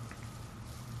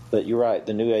you're right,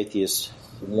 the new atheists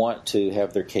want to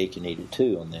have their cake and eat it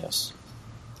too on this.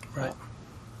 Right.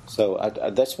 So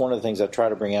that's one of the things I try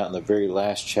to bring out in the very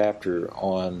last chapter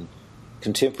on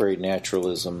contemporary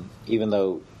naturalism, even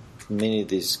though many of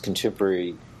these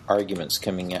contemporary arguments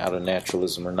coming out of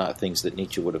naturalism are not things that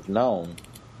Nietzsche would have known.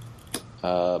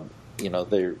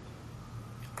 They're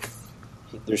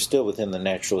still within the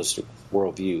naturalistic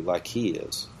worldview, like he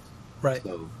is. Right.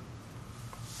 So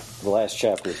the last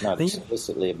chapter is not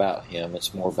explicitly about him;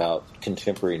 it's more about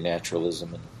contemporary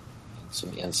naturalism and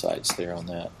some insights there on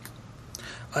that.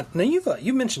 Now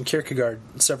you mentioned Kierkegaard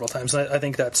several times, and I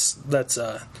think that's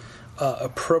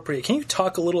appropriate. Can you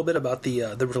talk a little bit about the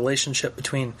relationship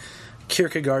between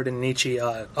Kierkegaard and Nietzsche?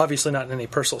 Obviously not in any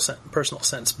personal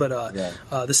sense, but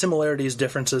the similarities,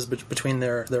 differences between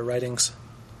their writings.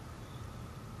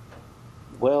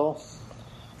 Well,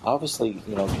 obviously,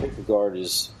 Kierkegaard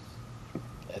is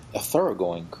a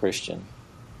thoroughgoing Christian,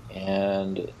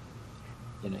 and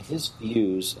his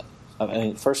views. I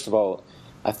mean, first of all,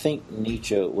 I think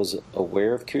Nietzsche was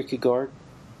aware of Kierkegaard,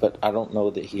 but I don't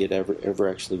know that he had ever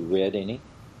actually read any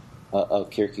of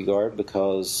Kierkegaard,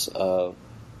 because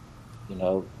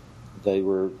they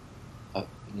were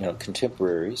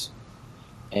contemporaries,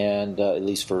 and at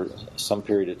least for some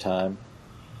period of time.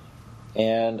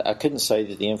 And I couldn't say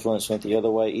that the influence went the other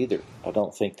way either. I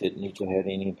don't think that Nietzsche had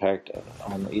any impact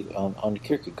on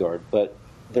Kierkegaard, but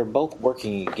they're both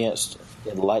working against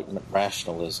Enlightenment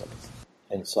rationalism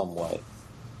in some way.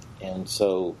 And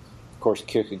so, of course,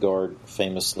 Kierkegaard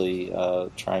famously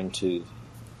trying to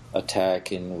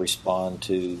attack and respond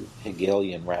to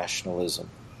Hegelian rationalism.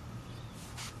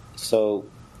 So,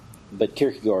 but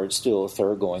Kierkegaard's still a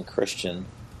thoroughgoing Christian.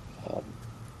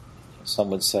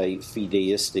 Some would say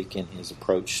fideistic in his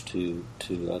approach to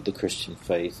the Christian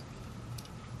faith.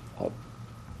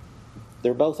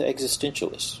 They're both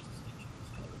existentialists,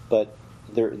 but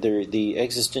the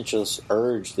existentialist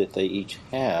urge that they each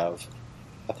have,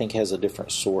 I think, has a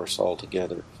different source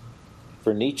altogether.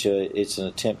 For Nietzsche, it's an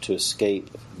attempt to escape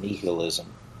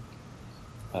nihilism,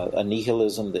 a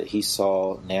nihilism that he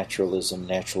saw naturalism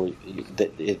naturally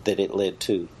that it led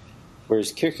to.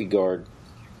 Whereas Kierkegaard,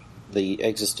 the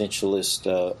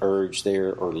existentialist urge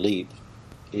there, or leap,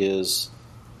 is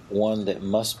one that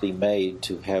must be made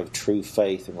to have true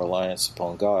faith and reliance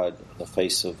upon God in the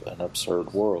face of an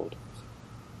absurd world.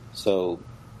 So,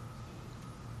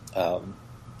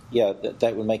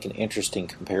 that would make an interesting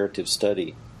comparative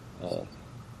study,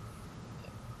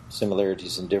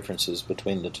 similarities and differences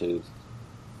between the two.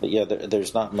 But yeah,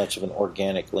 there's not much of an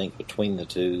organic link between the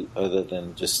two, other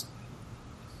than just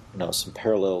some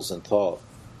parallels in thought.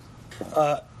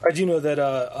 I do know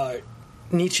that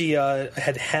Nietzsche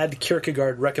had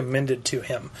Kierkegaard recommended to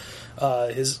him.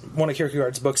 One of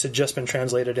Kierkegaard's books had just been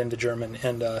translated into German,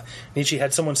 and Nietzsche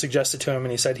had someone suggest it to him,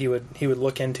 and he said he would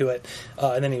look into it,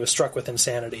 and then he was struck with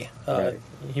insanity. Right.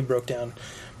 He broke down.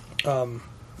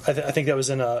 I think that was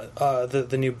in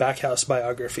the new Backhouse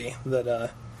biography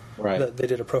that they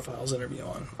did a profiles interview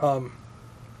on.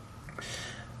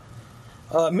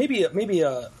 Maybe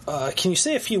can you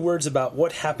say a few words about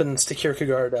what happens to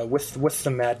Kierkegaard with the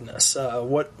madness?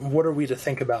 What are we to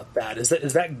think about that? Is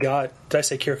that God? Did I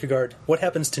say Kierkegaard? What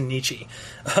happens to Nietzsche?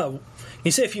 Can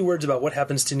you say a few words about what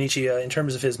happens to Nietzsche in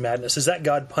terms of his madness? Is that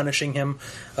God punishing him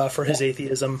for his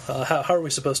atheism? How are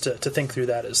we supposed to think through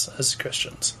that as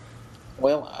Christians?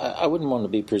 Well, I wouldn't want to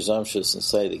be presumptuous and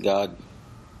say that God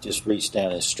just reached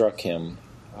down and struck him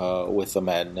with the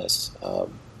madness,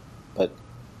 but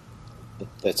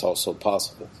that's also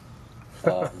possible.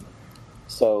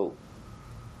 So,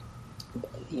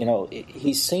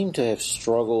 he seemed to have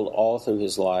struggled all through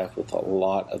his life with a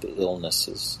lot of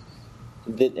illnesses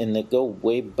that go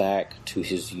way back to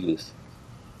his youth.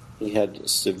 He had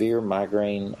severe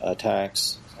migraine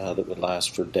attacks that would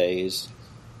last for days,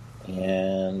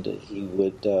 and he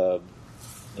would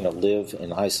live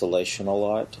in isolation a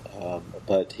lot,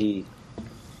 but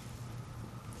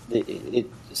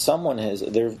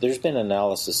there's been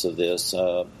analysis of this,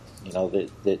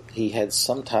 that he had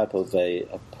some type of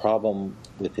a problem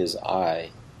with his eye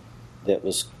that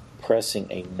was pressing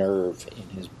a nerve in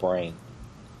his brain.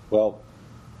 Well,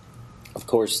 of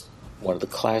course, one of the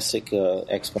classic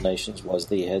explanations was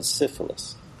that he had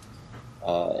syphilis,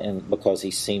 and because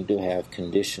he seemed to have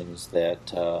conditions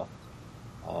that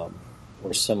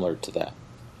were similar to that.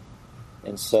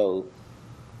 And so,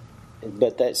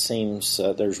 but that seems,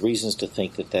 there's reasons to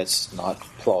think that that's not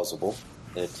plausible,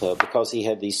 that because he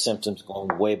had these symptoms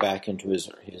going way back into his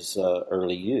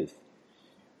early youth.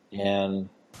 And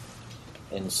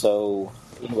so,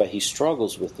 anyway, he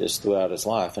struggles with this throughout his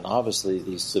life, and obviously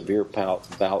these severe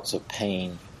bouts of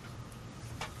pain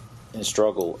and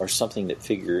struggle are something that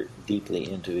figure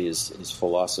deeply into his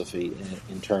philosophy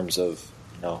in terms of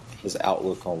his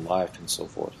outlook on life and so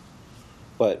forth.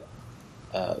 But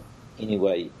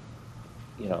anyway,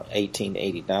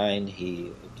 1889,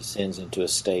 he descends into a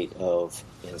state of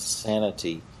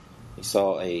insanity. He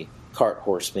saw a cart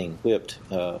horse being whipped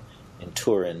in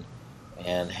Turin,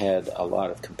 and had a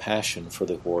lot of compassion for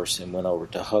the horse and went over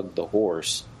to hug the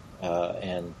horse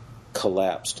and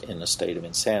collapsed in a state of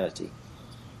insanity.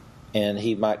 And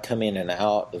he might come in and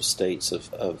out of states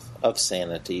of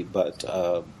sanity, but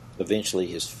eventually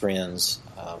his friends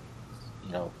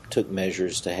took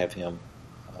measures to have him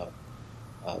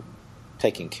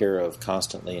taken care of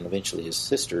constantly, and eventually his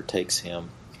sister takes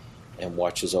him and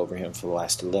watches over him for the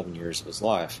last 11 years of his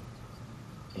life.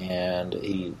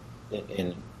 And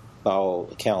by all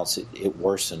accounts, it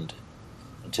worsened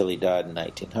until he died in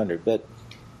 1900. But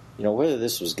whether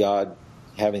this was God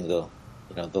having the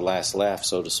last laugh,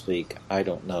 so to speak, I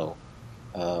don't know.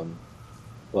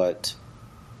 But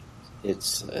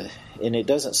it's and it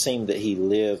doesn't seem that he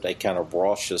lived a kind of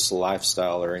raucous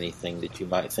lifestyle or anything that you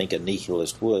might think a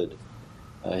nihilist would.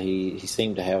 He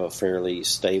seemed to have a fairly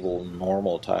stable,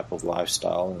 normal type of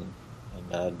lifestyle,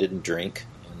 and didn't drink,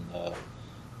 and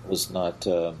was not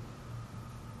a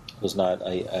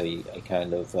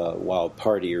kind of wild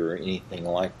partier or anything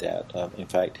like that. In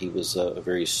fact, he was a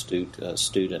very astute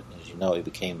student. As you know, he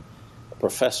became a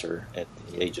professor at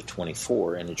the age of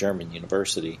 24 in a German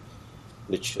university,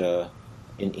 which in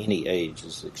any age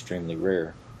is extremely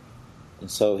rare.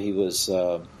 And so he was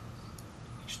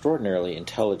extraordinarily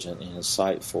intelligent and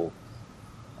insightful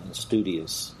and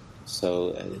studious.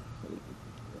 So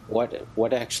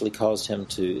what actually caused him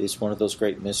to, it's one of those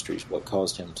great mysteries, what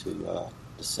caused him to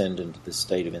descend into this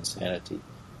state of insanity.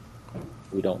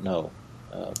 We don't know.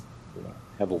 We don't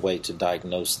have a way to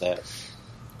diagnose that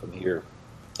from here,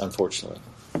 unfortunately.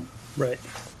 Right.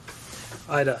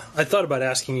 I thought about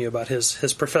asking you about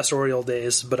his professorial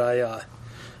days, but I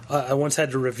once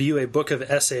had to review a book of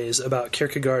essays about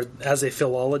Kierkegaard as a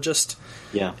philologist.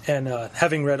 Yeah. And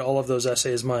having read all of those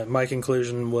essays, my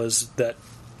conclusion was that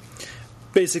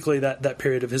basically that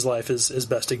period of his life is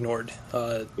best ignored.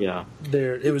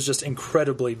 It was just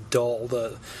incredibly dull.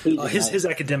 His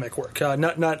academic work,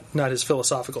 not his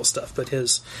philosophical stuff, but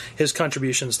his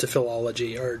contributions to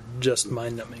philology are just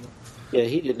mind-numbing. Yeah,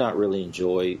 he did not really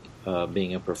enjoy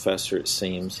being a professor, it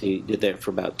seems. He did that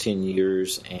for about 10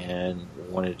 years and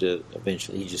wanted to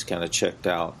eventually, he just kind of checked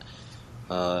out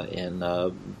and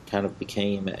kind of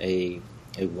became a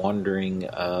wandering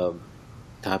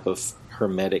type of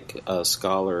hermetic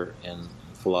scholar and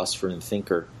philosopher and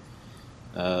thinker.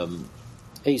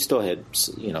 He still had,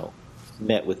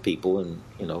 met with people and,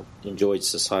 enjoyed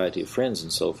society of friends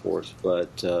and so forth,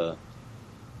 but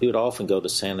he would often go to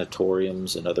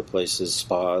sanatoriums and other places,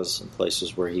 spas, and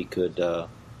places where he could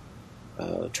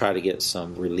try to get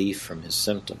some relief from his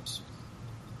symptoms.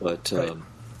 But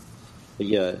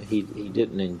yeah, he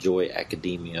didn't enjoy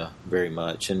academia very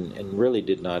much, and really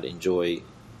did not enjoy,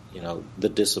 the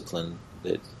discipline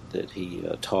that he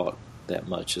taught that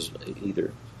much as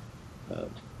either.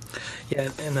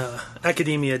 And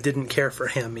academia didn't care for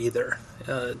him either.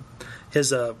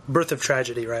 His Birth of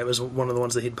Tragedy, right, was one of the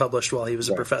ones that he'd published while he was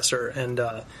a professor, and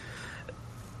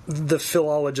the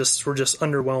philologists were just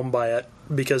underwhelmed by it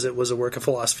because it was a work of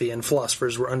philosophy, and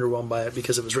philosophers were underwhelmed by it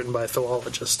because it was written by a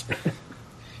philologist.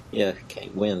 Yeah,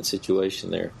 can't win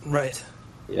situation there. Right.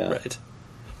 Yeah. Right.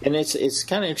 And it's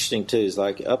kind of interesting too. Is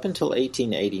like up until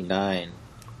 1889,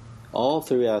 all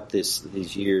throughout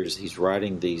these years, he's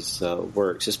writing these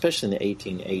works, especially in the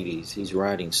 1880s. He's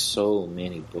writing so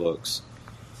many books.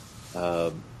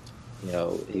 Of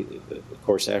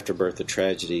course, after Birth of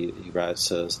Tragedy, he writes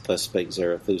Thus Spake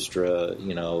Zarathustra,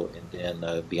 and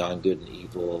then Beyond Good and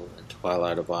Evil, and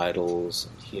Twilight of Idols,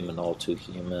 and Human All Too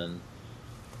Human.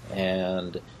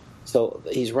 And so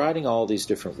he's writing all these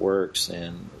different works,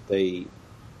 and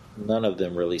none of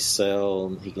them really sell.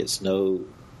 He gets no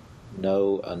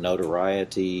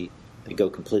notoriety. They go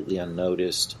completely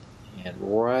unnoticed. And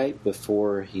right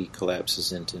before he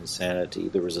collapses into insanity,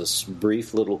 there was a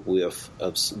brief little whiff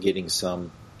of getting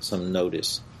some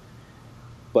notice.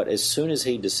 But as soon as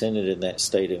he descended in that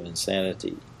state of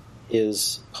insanity,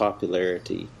 his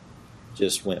popularity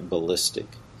just went ballistic.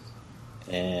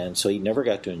 And so he never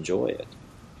got to enjoy it.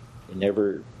 He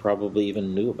never probably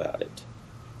even knew about it.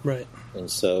 Right.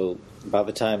 And so by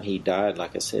the time he died,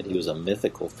 like I said, he was a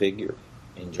mythical figure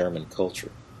in German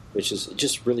culture, which is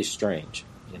just really strange,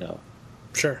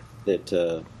 Sure. That,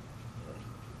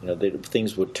 that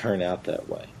things would turn out that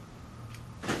way.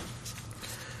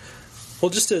 Well,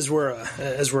 just as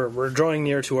we're drawing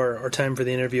near to our time for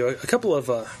the interview, a couple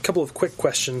of quick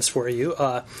questions for you.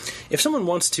 If someone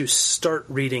wants to start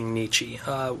reading Nietzsche,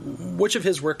 which of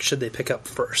his work should they pick up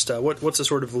first? What's a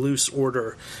sort of loose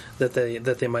order that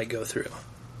they might go through?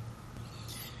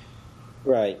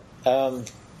 Right.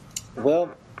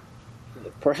 Well,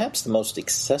 perhaps the most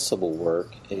accessible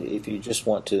work, if you just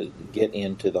want to get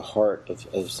into the heart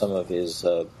of some of his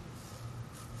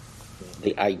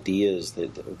the ideas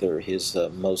that they're his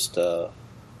most the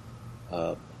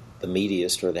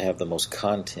meatiest, or they have the most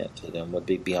content to them, would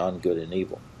be Beyond Good and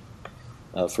Evil.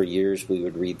 For years we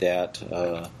would read that,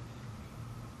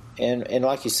 and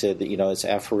like you said, that it's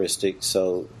aphoristic,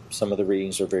 so some of the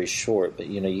readings are very short, but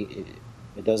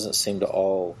it doesn't seem to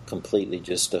all completely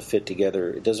just fit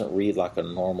together. It doesn't read like a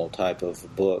normal type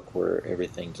of book where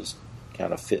everything just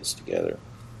kind of fits together.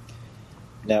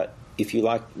 Now, if you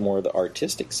like more of the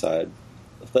artistic side,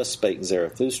 Thus Spake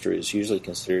Zarathustra is usually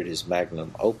considered his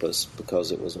magnum opus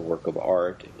because it was a work of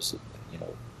art. It was,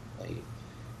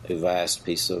 a vast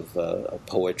piece of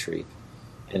poetry,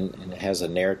 and it has a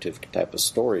narrative type of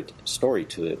story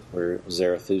to it, where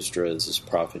Zarathustra is this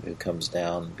prophet who comes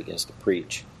down and begins to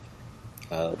preach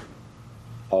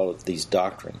all of these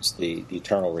doctrines, the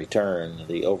eternal return,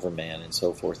 the overman, and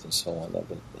so forth and so on.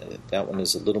 That one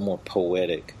is a little more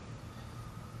poetic,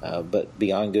 but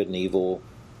Beyond Good and Evil,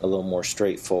 a little more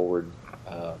straightforward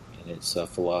in its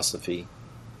philosophy.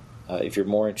 If you're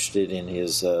more interested in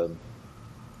his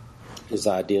his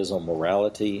ideas on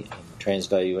morality,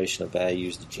 transvaluation of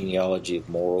values, the genealogy of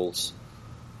morals.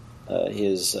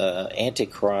 His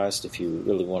Antichrist, if you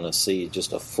really want to see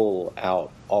just a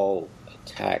full-out, all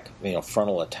attack,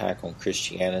 frontal attack on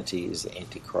Christianity, is the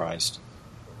Antichrist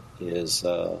is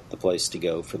the place to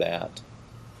go for that.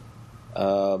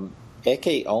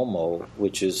 Ecce Homo,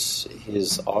 which is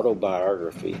his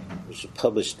autobiography, which was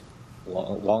published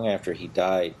long after he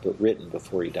died, but written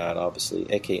before he died, obviously.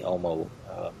 Ecce Homo,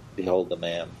 Behold the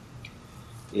Man,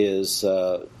 is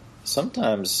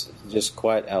sometimes just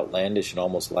quite outlandish and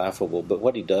almost laughable, but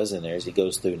what he does in there is he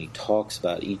goes through and he talks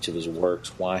about each of his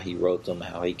works, why he wrote them,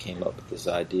 how he came up with his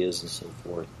ideas, and so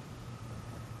forth.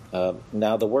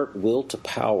 Now, the work Will to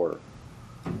Power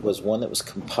was one that was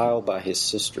compiled by his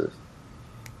sister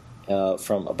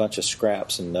from a bunch of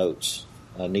scraps and notes.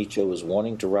 Nietzsche was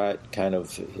wanting to write kind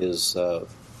of his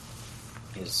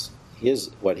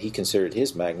what he considered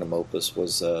his magnum opus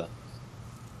was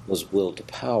Will to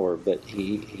Power, but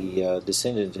he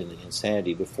descended into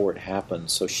insanity before it happened.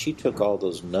 So she took all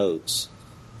those notes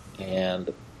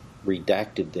and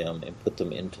redacted them and put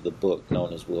them into the book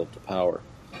known as Will to Power.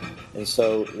 And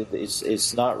so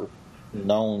it's not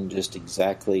known just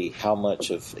exactly how much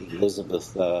of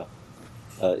Elizabeth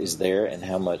is there and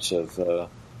how much of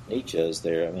Nietzsche is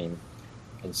there.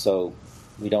 And so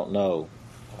we don't know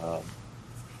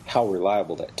how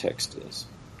reliable that text is.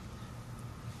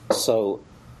 So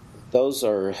those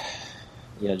are,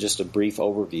 just a brief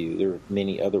overview. There are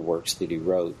many other works that he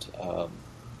wrote.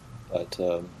 But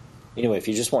anyway, if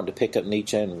you just want to pick up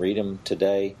Nietzsche and read him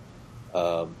today,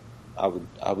 I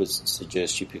would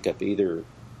suggest you pick up either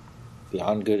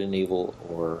Beyond Good and Evil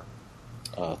or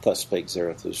Thus Spake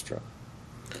Zarathustra.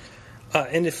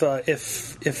 And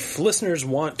if listeners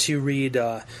want to read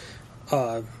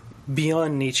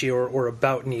beyond Nietzsche or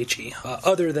about Nietzsche,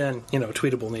 other than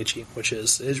Tweetable Nietzsche, which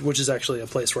is actually a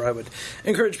place where I would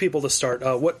encourage people to start,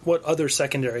 what other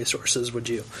secondary sources would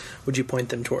you point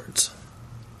them towards?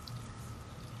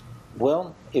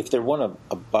 Well, if they want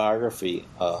a biography,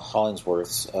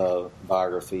 Hollingsworth's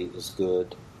biography is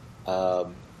good.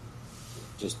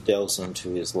 Just delves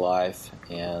into his life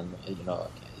and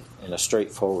in a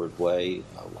straightforward way.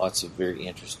 Lots of very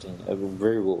interesting,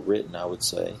 very well written, I would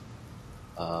say.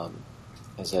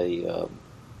 As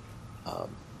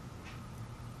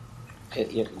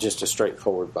just a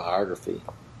straightforward biography.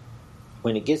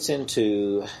 When it gets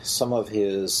into some of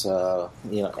his,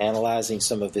 analyzing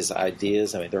some of his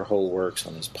ideas, their whole works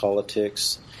on his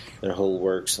politics, their whole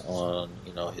works on,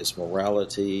 his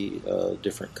morality,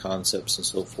 different concepts and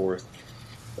so forth.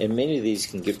 And many of these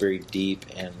can get very deep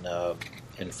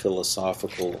and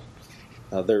philosophical.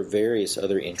 There are various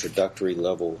other introductory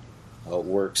level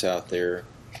works out there.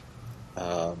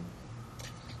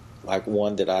 Like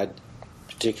one that I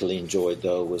particularly enjoyed,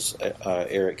 though, was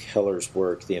Eric Heller's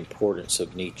work, The Importance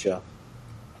of Nietzsche.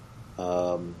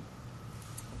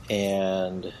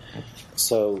 And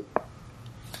so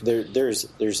there's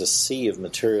a sea of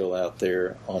material out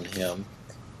there on him.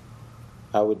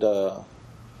 I would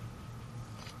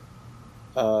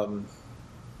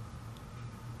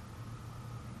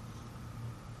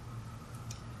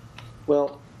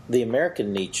The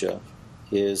American Nietzsche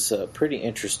is a pretty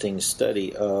interesting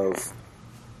study of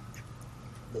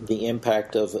the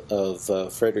impact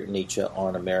of Friedrich Nietzsche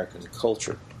on American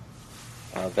culture.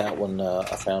 That one I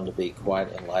found to be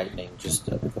quite enlightening, just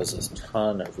because there's a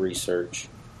ton of research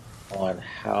on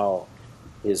how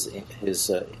his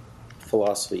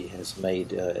philosophy has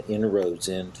made inroads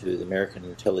into the American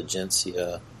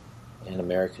intelligentsia and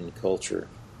American culture.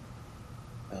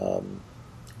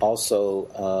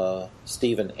 Also,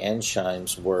 Stephen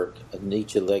Ansheim's work, A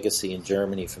Nietzsche Legacy in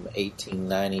Germany from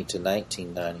 1890 to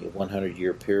 1990, a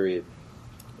 100-year period,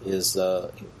 is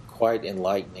quite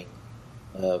enlightening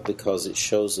because it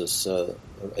shows us,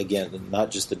 again,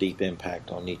 not just the deep impact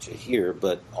on Nietzsche here,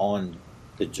 but on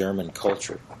the German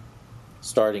culture,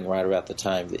 starting right about the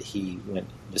time that he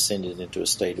descended into a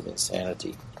state of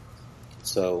insanity.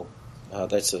 So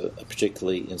that's a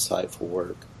particularly insightful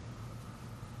work.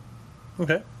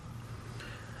 Okay.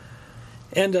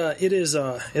 And it is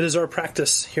our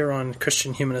practice here on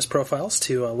Christian Humanist Profiles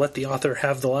to let the author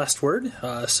have the last word.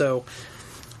 So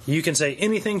you can say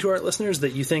anything to our listeners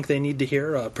that you think they need to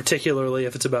hear, particularly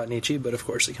if it's about Nietzsche, but of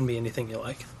course it can be anything you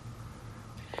like.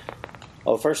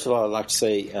 Well, first of all, I'd like to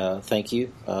say thank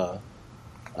you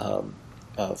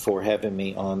for having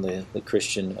me on the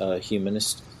Christian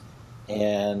Humanist.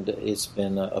 And it's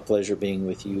been a pleasure being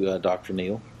with you, Dr.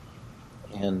 Neal.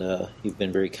 And you've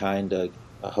been very kind a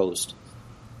host.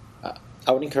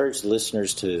 I would encourage the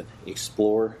listeners to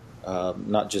explore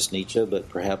not just Nietzsche, but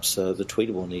perhaps the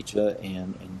tweetable Nietzsche,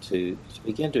 and to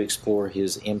begin to explore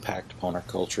his impact upon our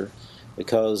culture,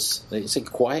 because it's a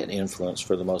quiet influence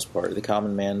for the most part. The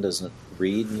common man doesn't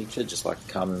read Nietzsche, just like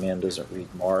the common man doesn't read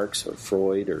Marx or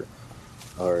Freud or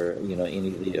any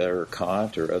of the other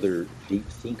Kant or other deep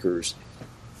thinkers,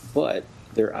 but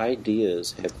their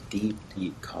ideas have deep,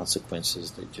 deep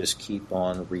consequences that just keep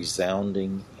on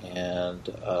resounding and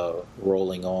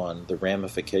rolling on. The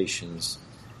ramifications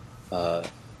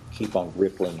keep on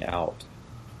rippling out.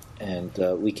 And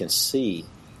we can see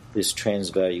this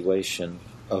transvaluation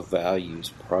of values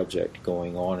project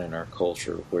going on in our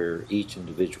culture, where each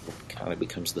individual kind of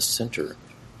becomes the center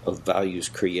of values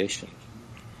creation.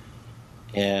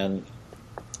 And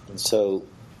so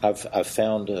I've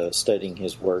found studying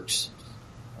his works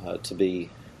to be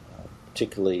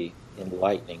particularly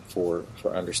enlightening for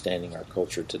understanding our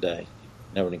culture today.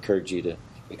 And I would encourage you to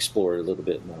explore it a little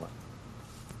bit more.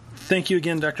 Thank you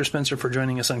again, Dr. Spencer, for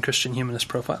joining us on Christian Humanist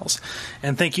Profiles.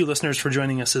 And thank you, listeners, for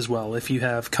joining us as well. If you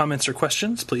have comments or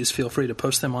questions, please feel free to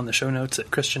post them on the show notes at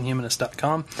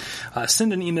christianhumanist.com.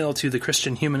 Send an email to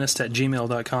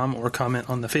thechristianhumanist@gmail.com or comment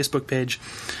on the Facebook page.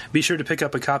 Be sure to pick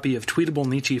up a copy of Tweetable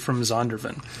Nietzsche from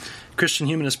Zondervan. Christian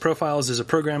Humanist Profiles is a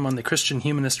program on the Christian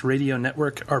Humanist Radio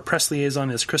Network. Our press liaison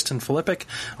is Kristen Filippic.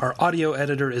 Our audio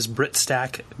editor is Britt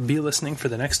Stack. Be listening for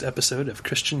the next episode of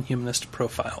Christian Humanist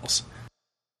Profiles.